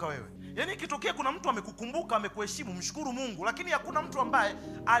kukumbuka wewe. Yaani ikitokea kuna mtu amekukumbuka, amekuheshimu, mshukuru Mungu. Lakini hakuna mtu ambaye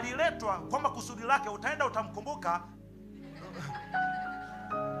aliletwa kwamba kusudi lake utaenda utamkumbuka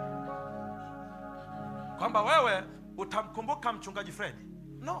kwamba wewe utamkumbuka mchungaji Fred.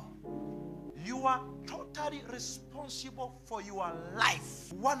 No. You are totally responsible for your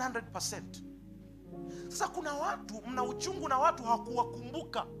life 100%. Sasa kuna watu mna uchungu na watu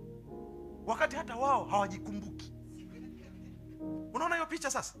hawakuwakumbuka, wakati hata wao hawajikumbuki. Unaona hiyo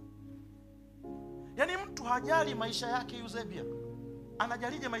picha sasa? Yaani mtu hajali maisha yake Eusebia,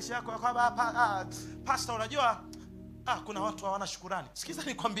 anajalije maisha yako? Pastor, unajua kuna watu hawana shukurani. Sikiza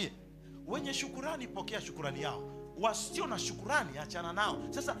nikwambie, wenye shukurani pokea shukurani yao, wasio na shukurani achana nao.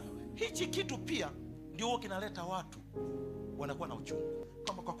 Sasa hichi kitu pia ndio kinaleta watu wanakuwa na uchungu,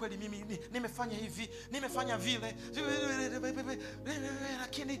 kwamba kwa kweli mimi nimefanya hivi, nimefanya vile,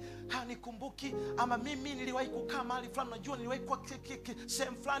 lakini hanikumbuki. Ama mimi niliwahi kukaa mahali fulani, najua niliwahi kuwa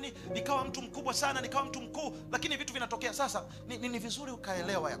sehemu fulani, nikawa mtu mkubwa sana, nikawa mtu mkuu, lakini vitu vinatokea. Sasa ni vizuri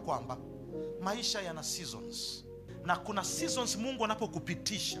ukaelewa ya kwamba maisha yana seasons, na kuna seasons Mungu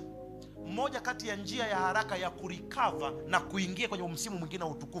anapokupitisha, moja kati ya njia ya haraka ya kurecover na kuingia kwenye msimu mwingine wa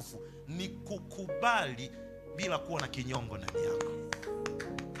utukufu ni kukubali bila kuwa na kinyongo ndani yako.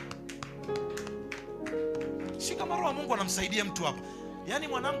 Si kama Roho wa Mungu anamsaidia mtu hapa. Yaani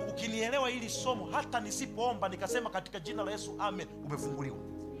mwanangu, ukinielewa hili somo, hata nisipoomba nikasema katika jina la Yesu amen, umefunguliwa.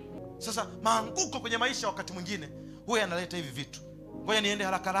 Sasa maanguko kwenye maisha wakati mwingine huwa analeta hivi vitu. Ngoja niende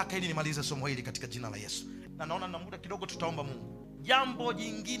haraka ili nimalize somo hili katika jina la Yesu. Na naona na muda kidogo, tutaomba Mungu. Jambo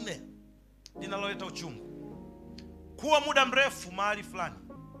jingine linaloleta uchungu, kuwa muda mrefu mahali fulani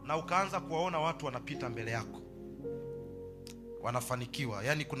na ukaanza kuwaona watu wanapita mbele yako wanafanikiwa.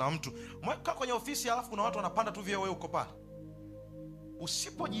 Yaani kuna mtu kaa kwenye ofisi alafu kuna watu wanapanda tu vyeo, wewe uko pale.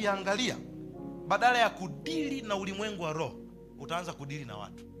 Usipojiangalia, badala ya kudili na ulimwengu wa roho, utaanza kudili na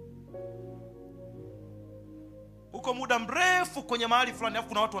watu. Uko muda mrefu kwenye mahali fulani alafu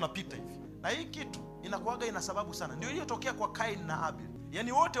kuna watu wanapita hivi. Na hii kitu inakuaga ina sababu sana. Ndio iliyotokea kwa Kain na Abel.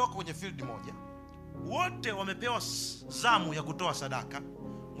 Yaani wote wako kwenye field moja. Wote wamepewa zamu ya kutoa sadaka.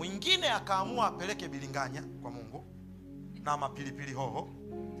 Mwingine akaamua apeleke bilinganya kwa Mungu na mapilipili hoho.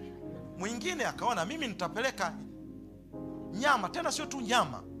 Mwingine akaona mimi nitapeleka nyama, tena sio tu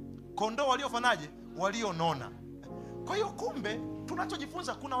nyama, kondoo waliofanaje, walionona. Kwa hiyo kumbe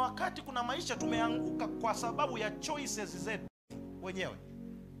tunachojifunza, kuna wakati, kuna maisha tumeanguka kwa sababu ya choices zetu wenyewe.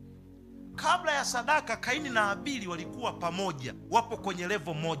 Kabla ya sadaka, Kaini na Abili walikuwa pamoja, wapo kwenye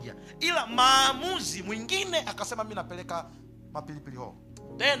level moja, ila maamuzi, mwingine akasema mimi napeleka mapilipili hoho,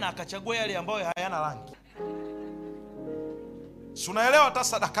 tena akachagua yale ambayo hayana rangi. Si unaelewa? Hata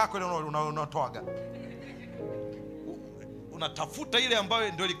sadaka yako ile unatoaga, unatafuta ile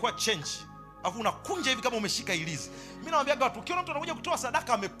ambayo ndio ilikuwa change, alafu unakunja hivi kama umeshika ilizi. Mimi nawaambia watu, ukiona mtu anakuja kutoa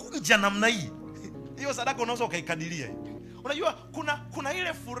sadaka amekunja namna hii, hiyo sadaka unaweza ukaikadiria. Unajua kuna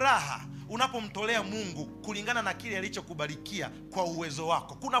ile furaha unapomtolea Mungu kulingana na kile alichokubarikia kwa uwezo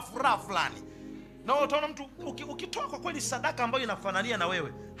wako. Kuna furaha fulani. Na utaona mtu ukitoa kwa kweli sadaka ambayo inafanania na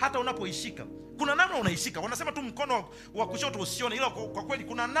wewe, hata unapoishika kuna namna unaishika. Wanasema tu mkono wa kushoto usione, ila kwa kweli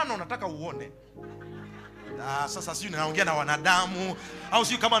kuna namna unataka uone. Sasa sijui naongea na wanadamu au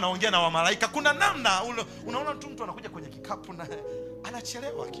sijui kama naongea na wamalaika. Kuna namna unaona mtu anakuja kwenye kikapu na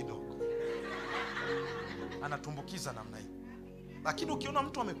anachelewa kidogo, anatumbukiza namna hii. Lakini ukiona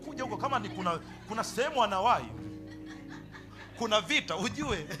mtu amekuja huko kama ni kuna sehemu anawahi, kuna vita,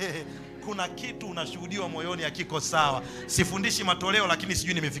 ujue kuna kitu unashuhudiwa moyoni hakiko sawa. Sifundishi matoleo, lakini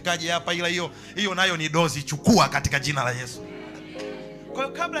sijui nimefikaje hapa, ila hiyo nayo ni dozi. Chukua katika jina la Yesu. Kwa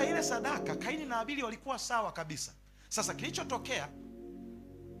hiyo kabla ile sadaka, Kaini na Abili walikuwa sawa kabisa. Sasa kilichotokea,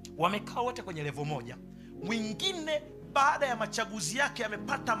 wamekaa wote kwenye level moja. Mwingine baada ya machaguzi yake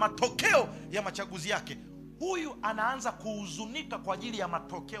amepata matokeo ya machaguzi yake, huyu anaanza kuhuzunika kwa ajili ya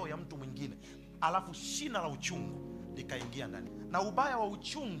matokeo ya mtu mwingine. Alafu shina la uchungu likaingia ndani. Na ubaya wa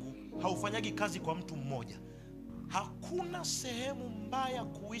uchungu haufanyagi kazi kwa mtu mmoja. Hakuna sehemu mbaya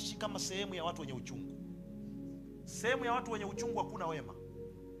kuishi kama sehemu ya watu wenye uchungu. Sehemu ya watu wenye uchungu hakuna wema.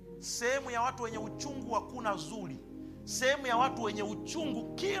 Sehemu ya watu wenye uchungu hakuna zuri. Sehemu ya watu wenye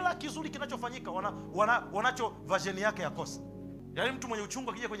uchungu, kila kizuri kinachofanyika wanacho version yake ya kosa. Yaani mtu mwenye uchungu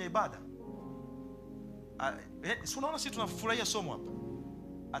akija kwenye ibada, si unaona sisi tunafurahia somo hapa,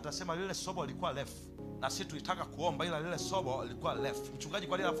 atasema lile somo lilikuwa refu na sisi tulitaka kuomba, ila lile somo lilikuwa refu. Mchungaji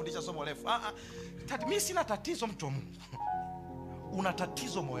kwa nini anafundisha somo refu? Mimi sina tatizo, mtu wa Mungu. Una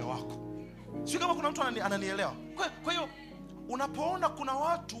tatizo moyo wako. Sio kama kuna mtu ananielewa. Kwa hiyo unapoona kuna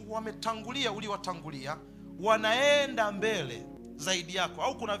watu wametangulia, uliwatangulia, wanaenda mbele zaidi yako,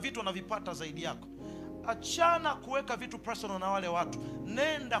 au kuna vitu wanavipata zaidi yako, achana kuweka vitu personal na wale watu.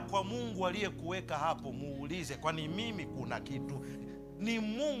 Nenda kwa Mungu aliyekuweka hapo, muulize, kwani mimi kuna kitu? Ni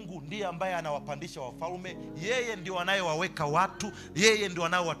Mungu ndiye ambaye anawapandisha wafalme. Yeye ndio anayewaweka watu, yeye ndio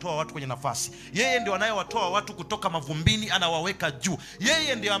anayewatoa watu kwenye nafasi, yeye ndio anayewatoa watu kutoka mavumbini, anawaweka juu.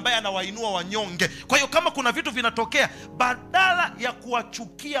 Yeye ndio ambaye anawainua wanyonge. Kwa hiyo kama kuna vitu vinatokea, badala ya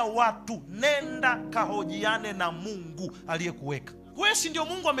kuwachukia watu, nenda kahojiane na Mungu aliyekuweka. Wewe si ndio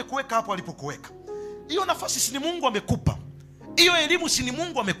Mungu amekuweka hapo alipokuweka? Hiyo nafasi si ni Mungu amekupa? Hiyo elimu si ni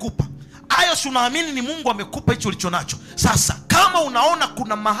Mungu amekupa? Hayo si unaamini ni Mungu amekupa hicho ulicho nacho? Sasa kama unaona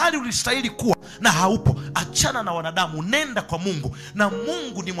kuna mahali ulistahili kuwa na haupo, achana na wanadamu, nenda kwa Mungu. Na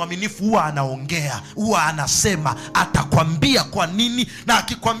Mungu ni mwaminifu, huwa anaongea, huwa anasema, atakwambia kwa nini. Na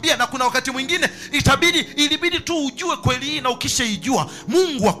akikwambia, na kuna wakati mwingine ilibidi tu ujue kweli hii, na ukishaijua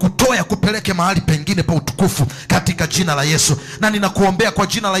Mungu akutoe akupeleke mahali pengine pa utukufu katika jina la Yesu. Na ninakuombea kwa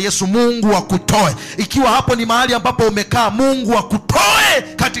jina la Yesu, Mungu akutoe. Ikiwa hapo ni mahali ambapo umekaa, Mungu akutoe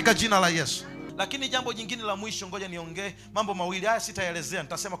katika jina la Yesu. Lakini jambo jingine la mwisho, ngoja niongee mambo mawili. Haya sitaelezea,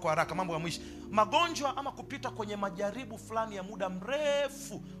 nitasema kwa haraka. Mambo ya mwisho, magonjwa ama kupita kwenye majaribu fulani ya muda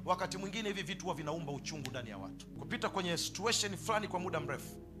mrefu. Wakati mwingine hivi vitu huwa vinaumba uchungu ndani ya watu. Kupita kwenye situation fulani kwa muda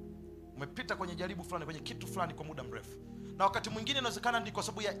mrefu. Umepita kwenye jaribu fulani, kwenye kitu fulani kwa muda mrefu. Na wakati mwingine inawezekana ni kwa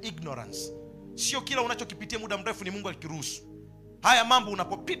sababu ya ignorance. Sio kila unachokipitia muda mrefu ni Mungu alikiruhusu. Haya mambo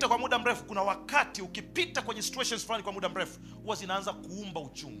unapopita kwa muda mrefu, kuna wakati ukipita kwenye situations fulani kwa muda mrefu, huwa zinaanza kuumba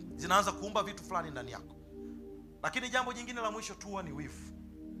uchungu, zinaanza kuumba vitu fulani ndani yako. Lakini jambo jingine la mwisho tu ni wivu.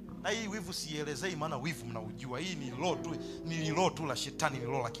 Na hii wivu sielezei, maana wivu mnaujua. Hii ni roho tu la shetani, ni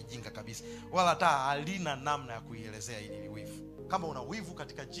roho la kijinga kabisa. Wala hata halina namna ya kuielezea hili wivu. Kama una wivu,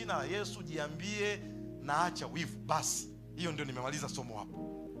 katika jina la Yesu jiambie, naacha wivu basi. Hiyo ndio nimemaliza somo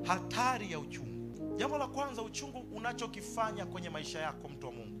hapo. Hatari ya uchungu. Jambo la kwanza, uchungu unachokifanya kwenye maisha yako, mtu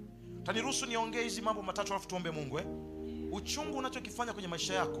wa Mungu. Taniruhusu niongee hizi mambo matatu alafu tuombe Mungu. Uchungu unachokifanya kwenye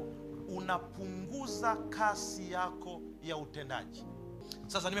maisha yako, unapunguza kasi yako ya utendaji.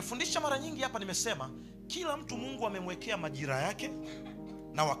 Sasa nimefundisha mara nyingi hapa, nimesema kila mtu Mungu amemwekea majira yake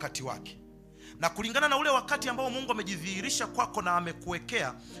na wakati wake, na kulingana na ule wakati ambao Mungu amejidhihirisha kwako na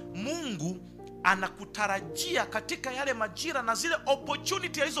amekuwekea, Mungu anakutarajia katika yale majira na zile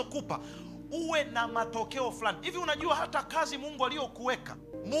opportunity alizokupa uwe na matokeo fulani. Hivi unajua hata kazi Mungu aliyokuweka,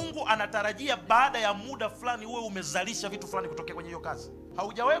 Mungu anatarajia baada ya muda fulani uwe umezalisha vitu fulani kutokea kwenye hiyo kazi.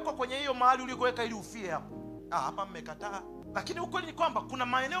 Haujawekwa kwenye hiyo mahali uliyoweka ili ufie hapo. Hapa mmekataa. Lakini ukweli ni kwamba kuna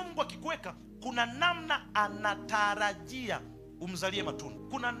maeneo Mungu akikuweka, kuna namna anatarajia umzalie matunda.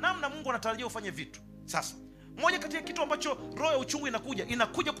 Kuna namna Mungu anatarajia ufanye vitu. Sasa moja kati ya kitu ambacho roho ya uchungu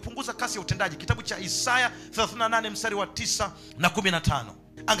inakuja kupunguza kasi ya utendaji. Kitabu cha Isaya 38 mstari wa 9 na 15.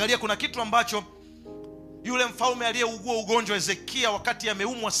 Angalia, kuna kitu ambacho yule mfalme aliyeugua ugonjwa Hezekia, wakati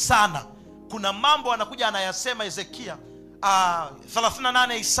ameumwa sana, kuna mambo anakuja anayasema Hezekia.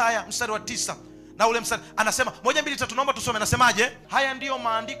 38 Isaya mstari wa 9 na ule mstari anasema 1 2 3, naomba tusome. Anasemaje? Haya ndiyo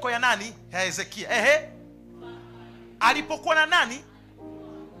maandiko ya nani? Ya Hezekia. Alipokuwa na nani?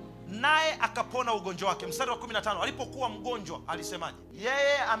 Naye akapona ugonjwa wake. Mstari wa 15, alipokuwa mgonjwa alisemaje?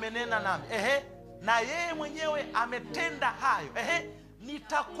 Yeye amenena nami. Na yeye mwenyewe ametenda hayo.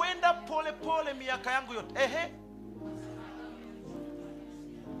 Nitakwenda pole pole miaka yangu yote.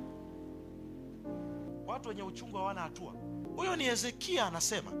 Watu wenye uchungu hawana hatua. Huyo ni Hezekia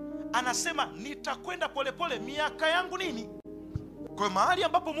anasema nitakwenda pole pole miaka yangu nini? Kwa mahali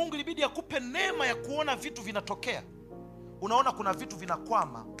ambapo Mungu ilibidi akupe neema ya kuona vitu vinatokea, unaona kuna vitu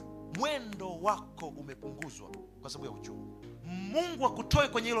vinakwama, mwendo wako umepunguzwa kwa sababu ya uchungu. Mungu akutoe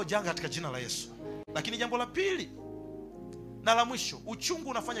kwenye hilo janga katika jina la Yesu. Lakini jambo la pili na la mwisho, uchungu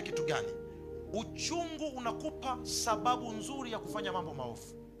unafanya kitu gani? Uchungu unakupa sababu nzuri ya kufanya mambo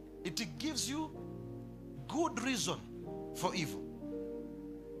maovu. It gives you good reason for evil.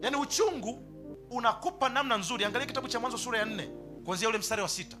 Yaani uchungu unakupa namna nzuri. Angalia kitabu cha Mwanzo sura ya 4 kuanzia ule mstari wa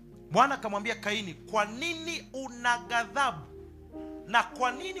 6. Bwana akamwambia Kaini, kwa nini una ghadhabu na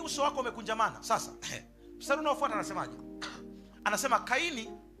kwa nini uso wako umekunjamana? Sasa mstari unaofuata anasemaje? Anasema Kaini,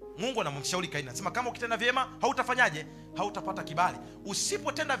 Mungu anamshauri Kaini, anasema kama ukitenda vyema hautafanyaje? Hautapata kibali.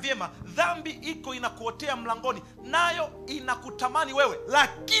 Usipotenda vyema, dhambi iko inakuotea mlangoni, nayo inakutamani wewe,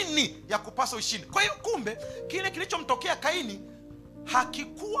 lakini ya kupasa ushinde. Kwa hiyo kumbe kile kilichomtokea Kaini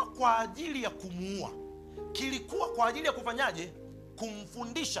hakikuwa kwa ajili ya kumuua, kilikuwa kwa ajili ya kufanyaje?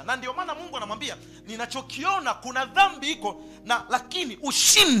 Kumfundisha. Na ndio maana Mungu anamwambia, ninachokiona kuna dhambi iko na lakini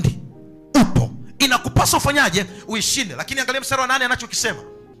ushindi upo, inakupasa ufanyaje? Uishinde. Lakini angalia mstari wa 8 anachokisema.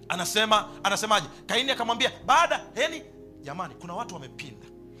 Anasemaje? Kaini akamwambia jamani, kuna watu wamepinda.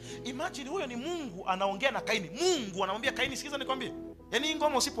 Imagine, huyo ni Mungu anaongea na Kaini. Mungu anamwambia Kaini, sikiza nikwambie. Yaani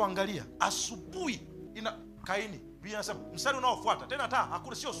ngoma usipoangalia asubuhi Kaini, Biblia inasema mstari unaofuata, tena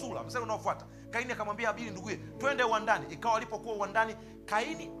hakuna, sio sura, mstari unaofuata, Kaini akamwambia Habili nduguye, twende uwandani. Ikawa alipokuwa uwandani,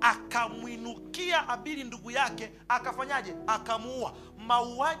 Kaini akamwinukia Habili ndugu yake, akafanyaje? Akamuua.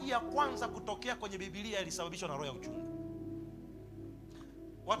 Mauaji ya kwanza kutokea kwenye Biblia yalisababishwa na roho ya uchungu.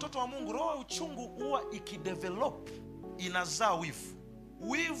 Watoto wa Mungu, roho ya uchungu huwa ikidevelop inazaa wivu.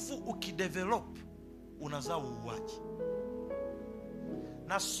 Wivu ukidevelop unazaa uuaji.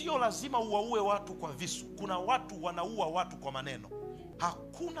 Na sio lazima uwaue watu kwa visu. Kuna watu wanaua watu kwa maneno.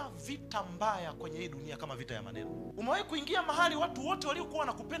 Hakuna vita mbaya kwenye hii dunia kama vita ya maneno. Umewahi kuingia mahali watu wote waliokuwa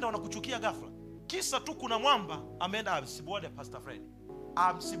wanakupenda wanakuchukia ghafla, kisa tu kuna mwamba ameenda msibuone Pastor Fred,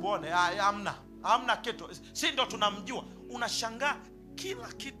 msibuone, hamna kitu, si ndio tunamjua. Unashangaa kila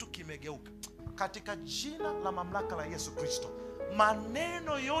kitu kimegeuka. Katika jina la mamlaka la Yesu Kristo,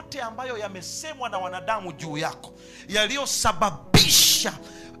 maneno yote ambayo yamesemwa na wanadamu juu yako, yaliyosababisha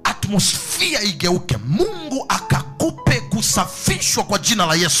atmosfia igeuke, Mungu akakupe kusafishwa kwa jina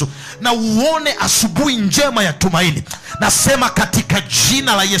la Yesu, na uone asubuhi njema ya tumaini. Nasema katika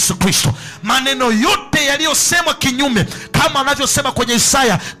jina la Yesu Kristo, maneno yote yaliyosemwa kinyume, kama anavyosema kwenye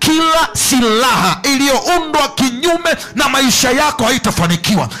Isaya, kila silaha iliyoundwa kinyume na maisha yako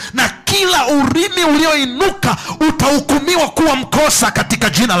haitafanikiwa, na kila ulimi ulioinuka utahukumiwa kuwa mkosa katika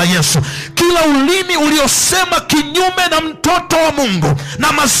jina la Yesu. Kila ulimi uliosema kinyume na mtoto wa Mungu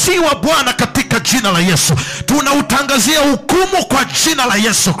na masihi wa Bwana katika jina la Yesu. Tunautangazia hukumu kwa jina la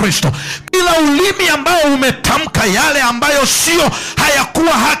Yesu Kristo. Kila ulimi ambao umetamka yale ambayo sio,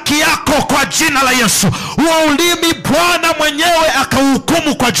 hayakuwa haki yako, kwa jina la Yesu, huo ulimi Bwana mwenyewe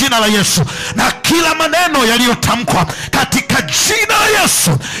akahukumu kwa jina la Yesu. Na kila maneno yaliyotamkwa katika jina la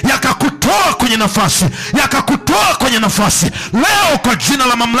Yesu yakakutoa kwenye nafasi, yakakutoa kwenye nafasi. Leo kwa jina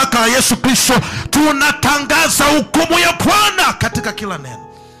la mamlaka la Yesu Kristo tunatangaza hukumu ya Bwana katika kila neno,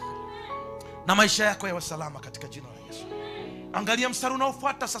 na maisha yako yawe salama katika jina la Yesu. Angalia mstari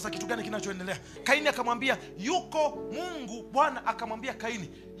unaofuata sasa, kitu gani kinachoendelea? Kaini akamwambia, yuko Mungu. Bwana akamwambia Kaini,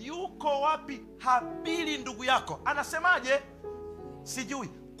 yuko wapi Habili ndugu yako? Anasemaje? Sijui.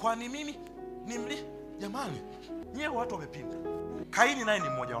 Kwani mimi nimli? Jamani, nyewe watu wamepinga. Kaini naye ni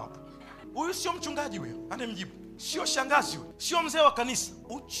mmoja wapo. Huyu sio mchungaji, huyo anemjibu, sio shangazi, huyo sio mzee wa kanisa.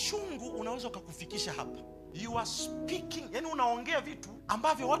 Uchungu unaweza kukufikisha hapa. You are speaking, yani unaongea vitu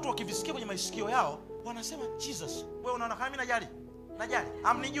ambavyo watu wakivisikia kwenye masikio yao wanasema Jesus. Wewe unaona kama mimi najali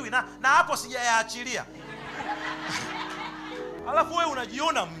amnijui na hapo sijayaachilia. Alafu wewe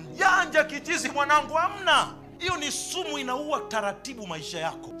unajiona mjanja kichizi. Mwanangu, hamna. Hiyo ni sumu, inaua taratibu maisha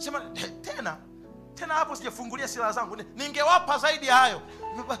yako. Sema tena hapo sijafungulia silaha zangu, ningewapa zaidi ya hayo.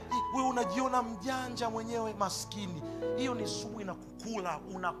 Wewe unajiona mjanja mwenyewe, maskini. Hiyo ni sumu, inakukula,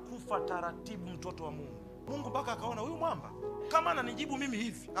 unakufa taratibu, mtoto wa Mungu. Mungu mpaka akaona huyu mwamba kama ananijibu mimi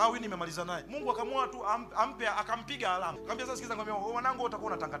hivi, huyu nimemaliza naye. Mungu akamua tu ampe, akampiga alama. Akamwambia, sasa sikiza ngombe, mwanangu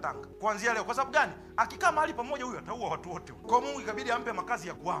utakuwa unatangatanga kuanzia leo. Kwa sababu gani? Akikaa mahali pamoja huyu ataua watu wote. Kwa Mungu ikabidi ampe makazi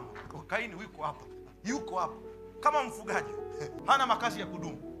ya kuhama. Kaini yuko hapa kama mfugaji, hana makazi ya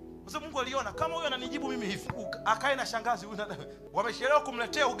kudumu. Kwa sababu Mungu aliona kama huyu ananijibu mimi hivi, akae na shangazi huyu, wamechelewa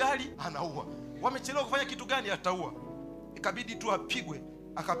kumletea ugali, anaua. Wamechelewa kufanya kitu gani, ataua. Ikabidi tu apigwe,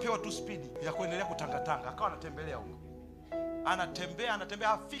 akapewa tu spidi ya kuendelea kutangatanga. Akawa anatembelea huko, anatembea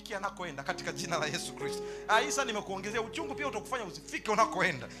hafiki anakoenda, katika jina la Yesu Kristo. Isa, nimekuongezea uchungu pia utakufanya usifike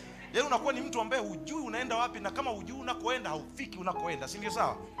unakoenda. Yaani unakuwa ni mtu ambaye hujui unaenda wapi, na kama hujui unakoenda haufiki unakoenda, si ndio?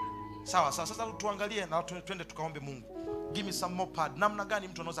 Sawa. Sasa tuangalie na twende tukaombe Mungu. Give me some more pad. Namna gani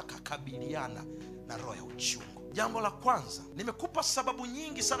mtu anaweza kukabiliana na roho ya uchungu? Jambo la kwanza, nimekupa sababu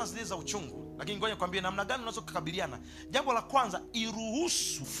nyingi sana zile za uchungu, lakini ngoja nikwambie namna gani unaweza kukabiliana. Jambo la kwanza,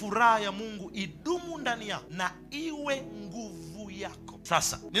 iruhusu furaha ya Mungu idumu ndani yako na iwe nguvu yako.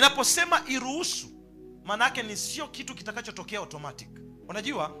 Sasa ninaposema iruhusu, maana yake ni sio kitu kitakachotokea automatic.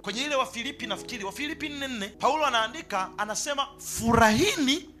 Unajua kwenye ile Wafilipi, nafikiri Wafilipi 4:4, Paulo anaandika, anasema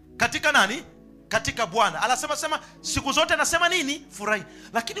furahini katika nani? Katika Bwana. Anasema siku zote, anasema nini? Furahi.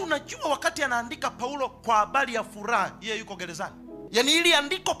 Lakini unajua wakati anaandika Paulo kwa habari ya furaha, yeye yuko gerezani. Yaani ili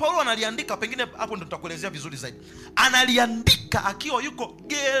andiko Paulo analiandika, pengine hapo ndo tutakuelezea vizuri zaidi. Analiandika akiwa yuko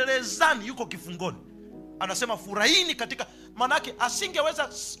gerezani, yuko kifungoni. Anasema furahini katika, maana yake asingeweza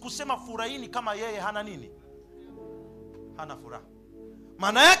kusema furahini kama yeye hana nini? Hana furaha.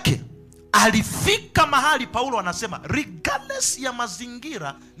 Maana yake alifika mahali Paulo anasema regardless ya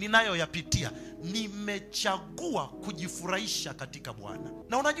mazingira ninayoyapitia, nimechagua kujifurahisha katika Bwana.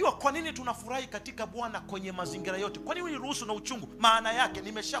 Na unajua kwa nini tunafurahi katika Bwana kwenye mazingira yote? Kwa nini uniruhusu na uchungu? Maana yake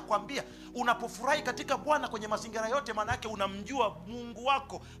nimeshakwambia, unapofurahi katika Bwana kwenye mazingira yote, maana yake unamjua Mungu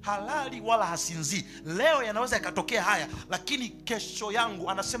wako halali wala hasinzii. Leo yanaweza yakatokea haya, lakini kesho yangu,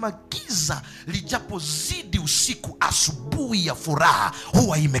 anasema giza lijapozidi usiku, asubuhi ya furaha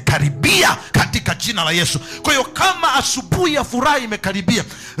huwa imekaribia katika jina la Yesu. Kwa hiyo kama asubuhi ya furaha imekaribia,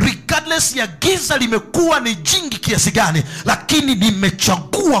 regardless ya giza limekuwa ni jingi kiasi gani, lakini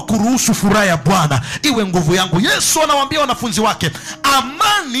nimechagua kuruhusu furaha ya Bwana iwe nguvu yangu. Yesu anawaambia wanafunzi wake,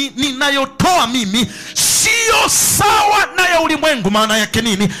 amani ninayotoa mimi sio sawa na ya ulimwengu. Maana yake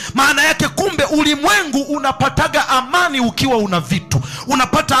nini? Maana yake kumbe ulimwengu unapataga amani ukiwa una vitu,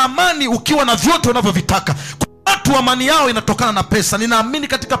 unapata amani ukiwa na vyote unavyovitaka. Watu amani yao inatokana na pesa. Ninaamini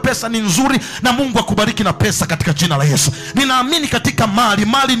katika pesa ni nzuri, na Mungu akubariki na pesa katika jina la Yesu. Ninaamini katika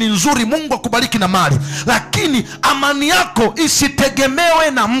mali ni nzuri, Mungu akubariki na mali. Lakini amani yako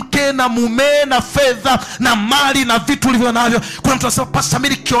isitegemewe na mke na mume na fedha na mali na vitu ulivyo navyo. Kuna mtu anasema, Pastor,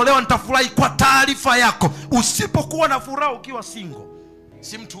 mimi nikiolewa nitafurahi. Kwa taarifa yako, usipokuwa na furaha ukiwa single,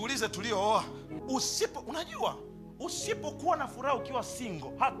 simtuulize tuliooa. Unajua usipokuwa na furaha ukiwa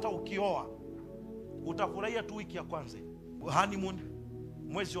single, hata ukioa utafurahia tu wiki ya kwanza, honeymoon,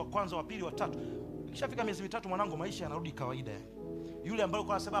 mwezi wa kwanza, wa pili, wa tatu. Ikishafika miezi mitatu, mwanangu, maisha yanarudi kawaida. Yule ambaye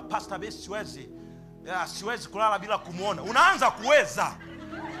kwa sababu Pastor basi siwezi kulala bila kumuona, unaanza kuweza.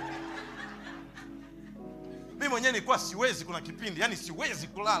 Mimi mwenyewe nilikuwa siwezi, kuna kipindi yani siwezi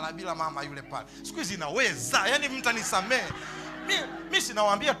kulala bila mama yule pale. Siku hizi naweza, yani mtanisamee. Mimi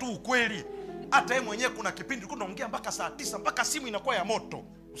sinawaambia tu ukweli. Hata yeye mwenyewe kuna kipindi tulikuwa tunaongea mpaka saa 9, mpaka simu inakuwa ya moto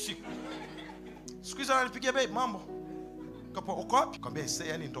usiku. Siku hizo ananipigia babe, mambo. Kapo uko wapi? Kwambia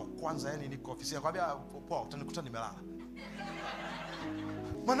yani ndo kwanza yani niko ofisini. Kwambia poa, utanikuta nimelala.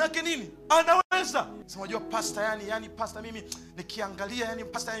 Manake nini? Anaweza. Sema unajua pastor yani pastor mimi nikiangalia yani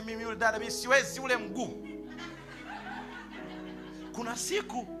pastor yani mimi yule dada mimi siwezi ule mguu. Kuna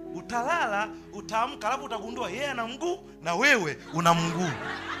siku utalala, utaamka alafu utagundua yeye ana mguu na wewe una mguu.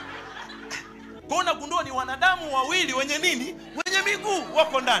 Kwa unagundua ni wanadamu wawili wenye nini? Wenye miguu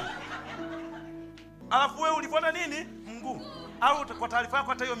wako ndani. Alafu wewe ulifuata nini? Mguu. Au kwa taarifa yako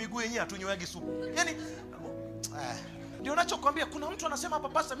hata hiyo miguu yenyewe hatunyweagi supu. Yaani ndio ninachokuambia, kuna mtu anasema hapa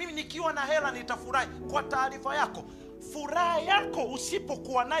pastor mimi nikiwa na hela nitafurahi. Kwa taarifa yako, furaha yako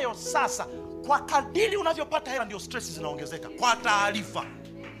usipokuwa nayo sasa, kwa kadiri unavyopata hela ndio stress zinaongezeka. Kwa taarifa.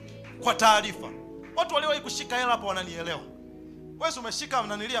 Kwa taarifa. Watu waliowahi kushika hela hapa wananielewa. Wewe umeshika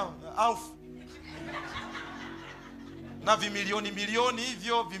mnanilia alfu na milioni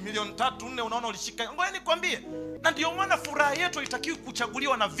hivyo, milioni 3 4 unaona ulishika. Ngoja nikwambie. Na ndio maana furaha yetu haitakiwi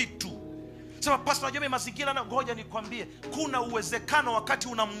kuchaguliwa na vitu. Sema pastor najua mazingira na ngoja nikwambie, kuna uwezekano wakati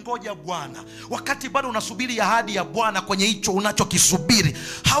unamngoja Bwana, wakati bado unasubiri ahadi ya Bwana kwenye hicho unachokisubiri,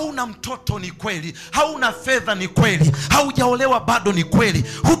 hauna mtoto ni kweli, hauna fedha ni kweli, haujaolewa bado ni kweli,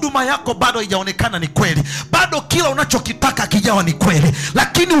 huduma yako bado haijaonekana ni kweli, bado kila unachokitaka kijawa ni kweli,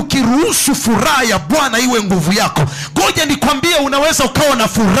 lakini ukiruhusu furaha ya Bwana iwe nguvu yako, ngoja nikwambie unaweza ukawa na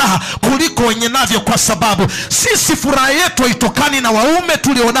furaha kuliko wenye navyo, kwa sababu sisi furaha yetu haitokani na waume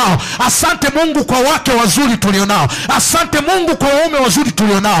tulionao. Asante Mungu kwa wake wazuri tulionao. Asante Mungu kwa waume wazuri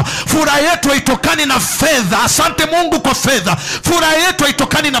tulionao. Furaha yetu haitokani na fedha. Asante Mungu kwa fedha. Furaha yetu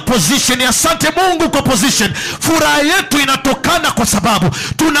haitokani na position. Asante Mungu kwa position. Furaha yetu inatokana kwa sababu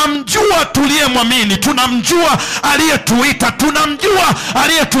tunamjua tuliyemwamini, tunamjua aliyetuita, tunamjua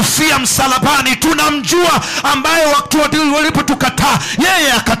aliyetufia msalabani, tunamjua ambaye wakati walipotukataa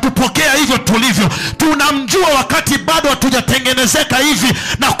yeye akatupokea hivyo tulivyo, tunamjua wakati bado hatujatengenezeka hivi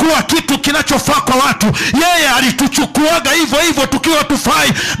na kuwa kitu kinachofaa kwa watu, yeye alituchukuaga hivyo tukiwa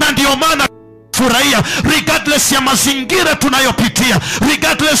tufai. Na ndio maana furahia regardless ya mazingira tunayopitia,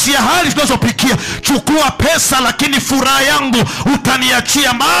 regardless ya hali tunazopitia. Chukua pesa lakini furaha yangu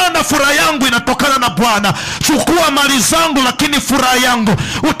utaniachia, maana furaha yangu inatokana na Bwana. Chukua mali zangu lakini furaha yangu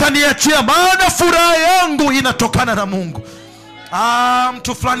utaniachia, maana furaha yangu inatokana na Mungu.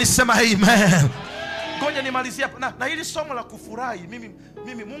 Mtu fulani sema amen. Ngoja nimalizie hapa na hili somo la kufurahi.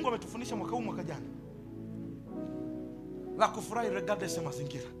 Mimi Mungu ametufundisha mwaka huu, mwaka jana, la kufurahi regardless ya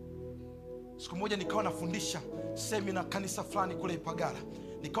mazingira. Siku moja nikawa nafundisha semina kanisa fulani kule Ipagala.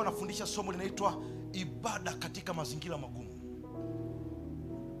 Nikawa nafundisha somo linaitwa ibada katika mazingira magumu.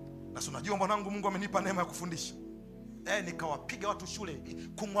 Na unajua mwanangu, Mungu amenipa neema ya kufundisha. Nikawapiga watu shule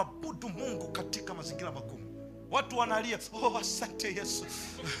kumwabudu Mungu katika mazingira magumu. Watu wanalia, "Oh asante Yesu."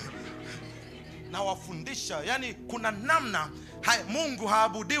 Na wafundisha, yani kuna namna Mungu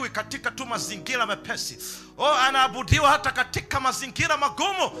haabudiwi katika tu mazingira mepesi. Anaabudiwa hata katika mazingira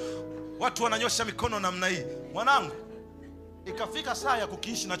magumu. Watu wananyosha mikono namna hii. Mwanangu, ikafika saa ya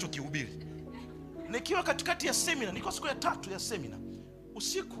kukiishi nacho kihubiri. Nikiwa katikati ya semina, niko siku ya 3 ya semina.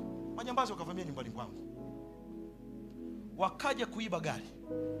 Usiku majambazi wakavamia nyumbani kwangu. Wakaja kuiba gari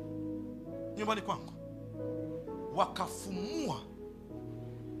nyumbani kwangu. Wakafumua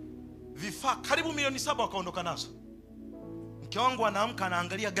vifaa karibu milioni 7 wakaondoka nazo. Mke wangu anaamka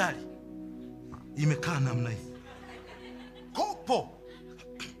anaangalia gari imekaa namna hii, kopo.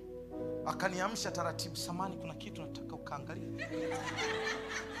 Akaniamsha taratibu, "Samani, kuna kitu nataka ukaangalia."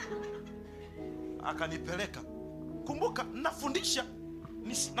 Akanipeleka. Kumbuka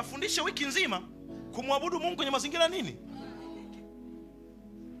nafundisha wiki nzima kumwabudu Mungu kwenye mazingira nini?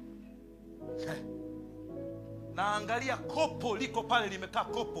 Naangalia kopo liko pale, limekaa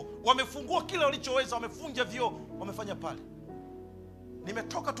kopo. Wamefungua kile walichoweza, wamefunja vioo, wamefanya pale.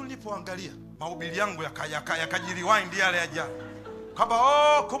 Nimetoka tu nilipoangalia, mahubiri yangu yakajiriwind yale ya jana. Kwamba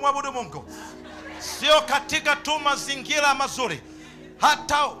kumwabudu Mungu sio katika tu mazingira mazuri.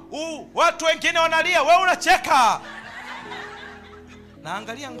 Hata watu wengine wanalia, wewe unacheka.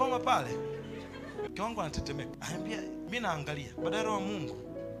 Naangalia ngoma pale, mke wangu anatetemeka. Anambia, mimi naangalia. Baadaye Roho wa Mungu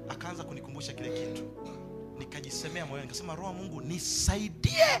akaanza kunikumbusha kile kitu. Nikajisemea moyoni, nikasema, Roho wa Mungu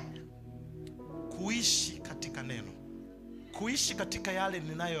nisaidie kuishi katika neno, kuishi katika yale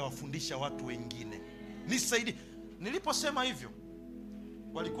ninayowafundisha watu wengine. Nisaidie. Niliposema hivyo,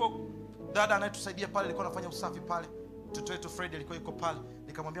 walikuwa dada anayetusaidia pale, alikuwa anafanya usafi pale. Mtoto wetu Fred alikuwa yuko pale.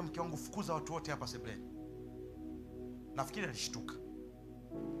 Nikamwambia mke wangu, fukuza watu wote hapa sebuleni. Nafikiri alishtuka.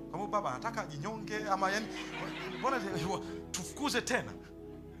 Kama baba anataka ajinyonge ama yani mbona tufukuze tena?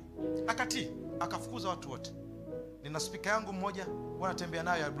 Akafukuza watu wote. Nina speaker yangu mmoja wanatembea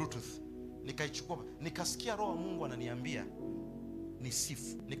nayo ya Bluetooth. nikaichukua, nikasikia roho wa Mungu ananiambia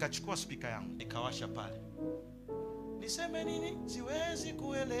nisifu. Nikachukua speaker yangu, nikawasha pale. Niseme nini? Siwezi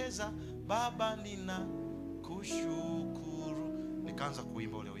kueleza, Baba nina kushukuru. Nikaanza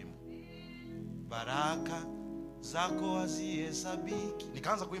kuimba ule wimbo, baraka zako hazihesabiki.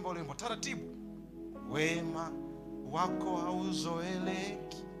 Nikaanza kuimba ule wimbo taratibu, wema wako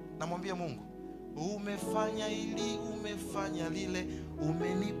hauzoeleki. Namwambia Mungu, umefanya hili, umefanya lile,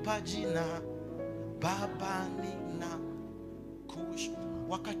 umenipa jina, Baba nina kushukuru.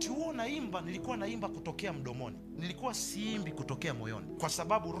 Wakati huo naimba, nilikuwa naimba kutokea mdomoni, nilikuwa siimbi kutokea moyoni, kwa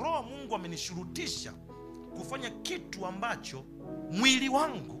sababu roho Mungu amenishurutisha kufanya kitu ambacho mwili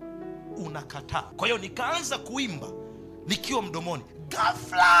wangu unakataa. Kwa hiyo nikaanza kuimba nikiwa mdomoni.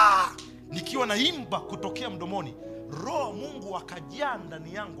 Ghafla nikiwa naimba kutokea mdomoni, roho Mungu akajaa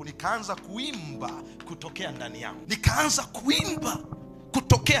ndani yangu, nikaanza kuimba kutokea ndani yangu, nikaanza kuimba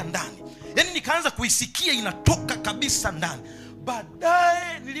kutokea ndani, yaani nikaanza kuisikia inatoka kabisa ndani.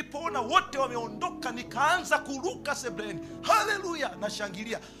 Baadaye nilipoona wote wameondoka, nikaanza kuruka sebreni, haleluya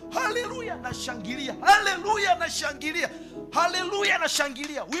nashangilia, haleluya nashangilia, haleluya nashangilia, haleluya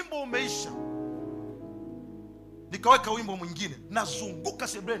nashangilia. Wimbo umeisha, nikaweka wimbo mwingine, nazunguka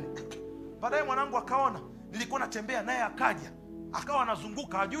sebreni. Baadaye mwanangu akaona nilikuwa natembea naye, akaja akawa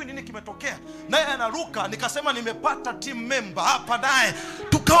anazunguka, hajui nini kimetokea, naye anaruka. Nikasema nimepata team member hapa, naye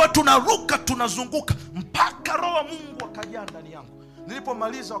tukawa tunaruka tunazunguka mpaka roho Mungu akajaa ndani yangu.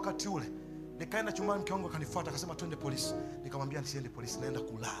 Nilipomaliza wakati ule, nikaenda chumbani, mke wangu akanifuata akasema twende polisi. Nikamwambia nisiende polisi, naenda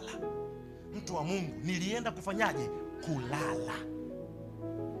kulala. Mtu wa Mungu, nilienda kufanyaje? Kulala.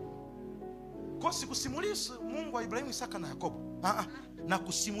 Kwa sikusimulia Mungu wa Ibrahimu, Isaka na Yakobo, na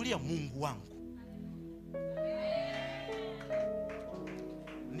kusimulia Mungu wangu.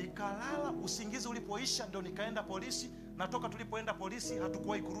 Nikalala, usingizi ulipoisha ndio nikaenda polisi. Natoka tulipoenda polisi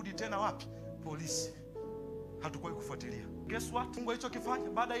hatukuwahi kurudi tena wapi? Polisi. Hatukuwahi kufuatilia. Guess what? Mungu alichokifanya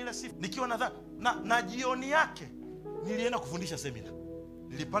baada ile sifa, nikiwa na jioni yake nilienda kufundisha semina.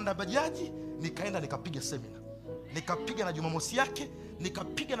 Nilipanda bajaji nikaenda nikapiga semina. Nikapiga na Jumamosi yake,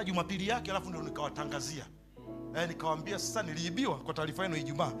 nikapiga na Jumapili yake, alafu ndio nikawatangazia. Nikawaambia sasa niliibiwa kwa taarifa yenu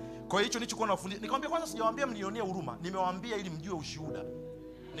Ijumaa. Kwa hiyo hicho nilichokuwa nafundisha, nikamwambia kwanza sijawaambia mlionea huruma, nimewaambia ili mjue ushuhuda.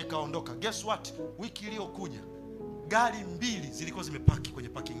 Nikaondoka. Guess what? Wiki iliyokuja gari 2 zilikuwa zimepaki kwenye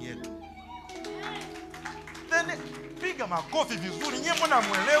parking yetu. Then piga makofi vizuri. Nyewe mbona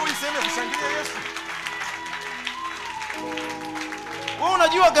muelewi sema kushangilia Yesu? Wewe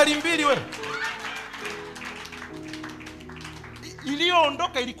unajua gari 2 wewe?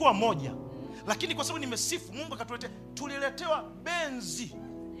 Iliyoondoka ilikuwa 1. Lakini kwa sababu nimesifu Mungu akatuletea, tuliletewa Benzi.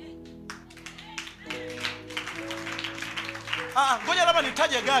 Ngoja labda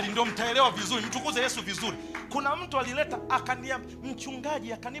nitaje gari ndio mtaelewa vizuri, mtukuze Yesu vizuri. Kuna mtu alileta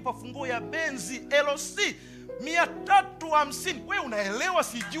mchungaji akanipa funguo ya Benzi LC 350. Wewe unaelewa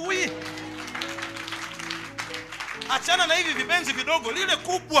sijui. Achana na hivi vibenzi vidogo, lile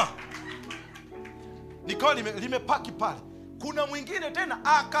kubwa nikawa limepaki pale. Kuna mwingine tena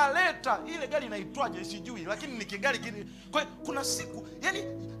akaleta ile gari inaitwaje sijui, lakini ni kigari kini. Kwa kuna siku yani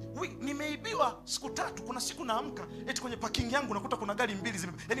nimeibiwa siku 3. Kuna siku naamka eti kwenye parking yangu nakuta kuna gari 2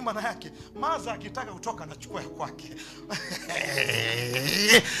 yani maana yake maza akitaka kutoka anachukua ya kwake.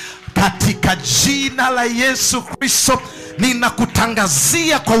 Katika jina la Yesu Kristo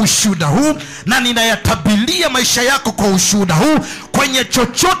ninakutangazia kwa ushuhuda huu, na ninayatabilia maisha yako kwa ushuhuda huu. Kwenye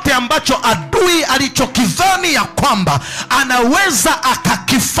chochote ambacho adui alichokidhani ya kwamba anaweza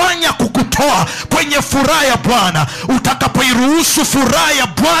akakifanya kukutoa kwenye furaha ya Bwana, utakapoiruhusu furaha ya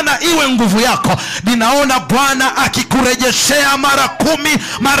Bwana iwe nguvu yako, ninaona Bwana akikurejeshea mara 10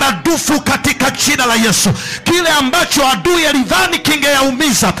 maradufu katika jina la Yesu. Kile ambacho adui alidhani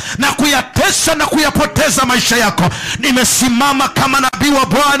kingeyaumiza na kuyatesa na kuyapoteza maisha yako, nimesimama kama nabii wa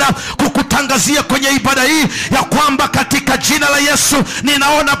Bwana kukutangazia kwenye ibada hii ya kwamba katika jina la Yesu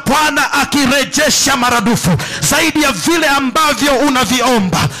ninaona Bwana akirejesha maradufu zaidi ya vile ambavyo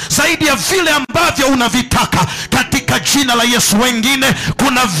unaviomba, zaidi ya vile ambavyo unavitaka katika jina la Yesu. Wengine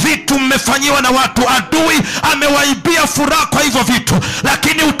kuna vitu mmefanyiwa na watu, adui amewaibia furaha kwa hivyo vitu,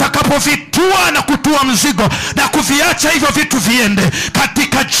 lakini utakapovitua na kutua mzigo na kuviacha hivyo vitu viende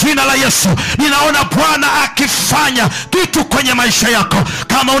katika jina la Yesu, ninaona Bwana akifanya kitu kwenye maisha yako.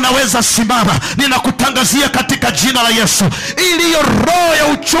 Kama unaweza simama, ninakutangazia katika jina la Yesu, ili hiyo roho ya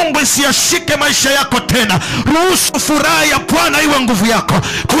uchungu isiyashike maisha yako tena. Ruhusu furaha ya Bwana iwe nguvu yako.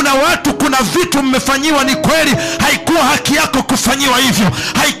 Kuna watu, kuna vitu mmefanyiwa, ni kweli haikuwa haki yako kufanyiwa hivyo,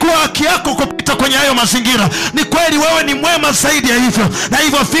 haikuwa haki yako kupita kwenye hayo mazingira. Ni kweli wewe ni mwema zaidi ya hivyo, na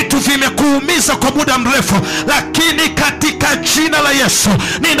hivyo vitu vimekuumiza kwa muda mrefu, lakini katika jina la Yesu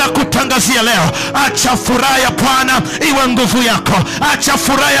ninakutangaza ninakutangazia leo, acha furaha ya Bwana iwe nguvu yako. Acha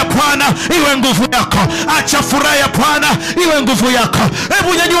furaha ya Bwana iwe nguvu yako. Acha furaha ya Bwana iwe nguvu yako.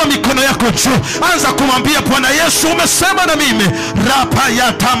 Hebu nyanyua mikono yako juu, anza kumwambia Bwana Yesu, umesema na mimi. Rapa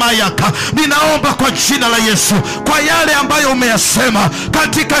ya tamayaka, ninaomba kwa jina la Yesu, kwa yale ambayo umeyasema,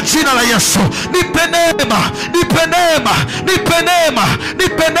 katika jina la Yesu, nipe neema, nipe neema, nipe neema,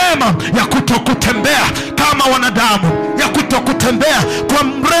 nipe neema ya kutokutembea kama wanadamu, ya kutokutembea kwa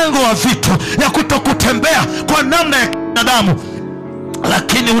mrengo wa vitu, ya kutokutembea kwa namna ya binadamu,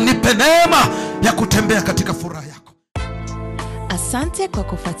 lakini unipe neema ya kutembea katika furaha yako. Asante kwa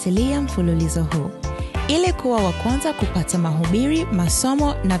kufuatilia mfululizo huu. Ili kuwa wa kwanza kupata mahubiri,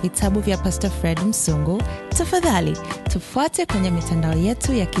 masomo na vitabu vya Pastor Fred Msungu, tafadhali tufuate kwenye mitandao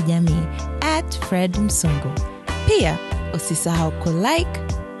yetu ya kijamii @FredMsungu. Pia usisahau kulike,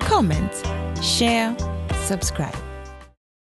 comment, share, subscribe.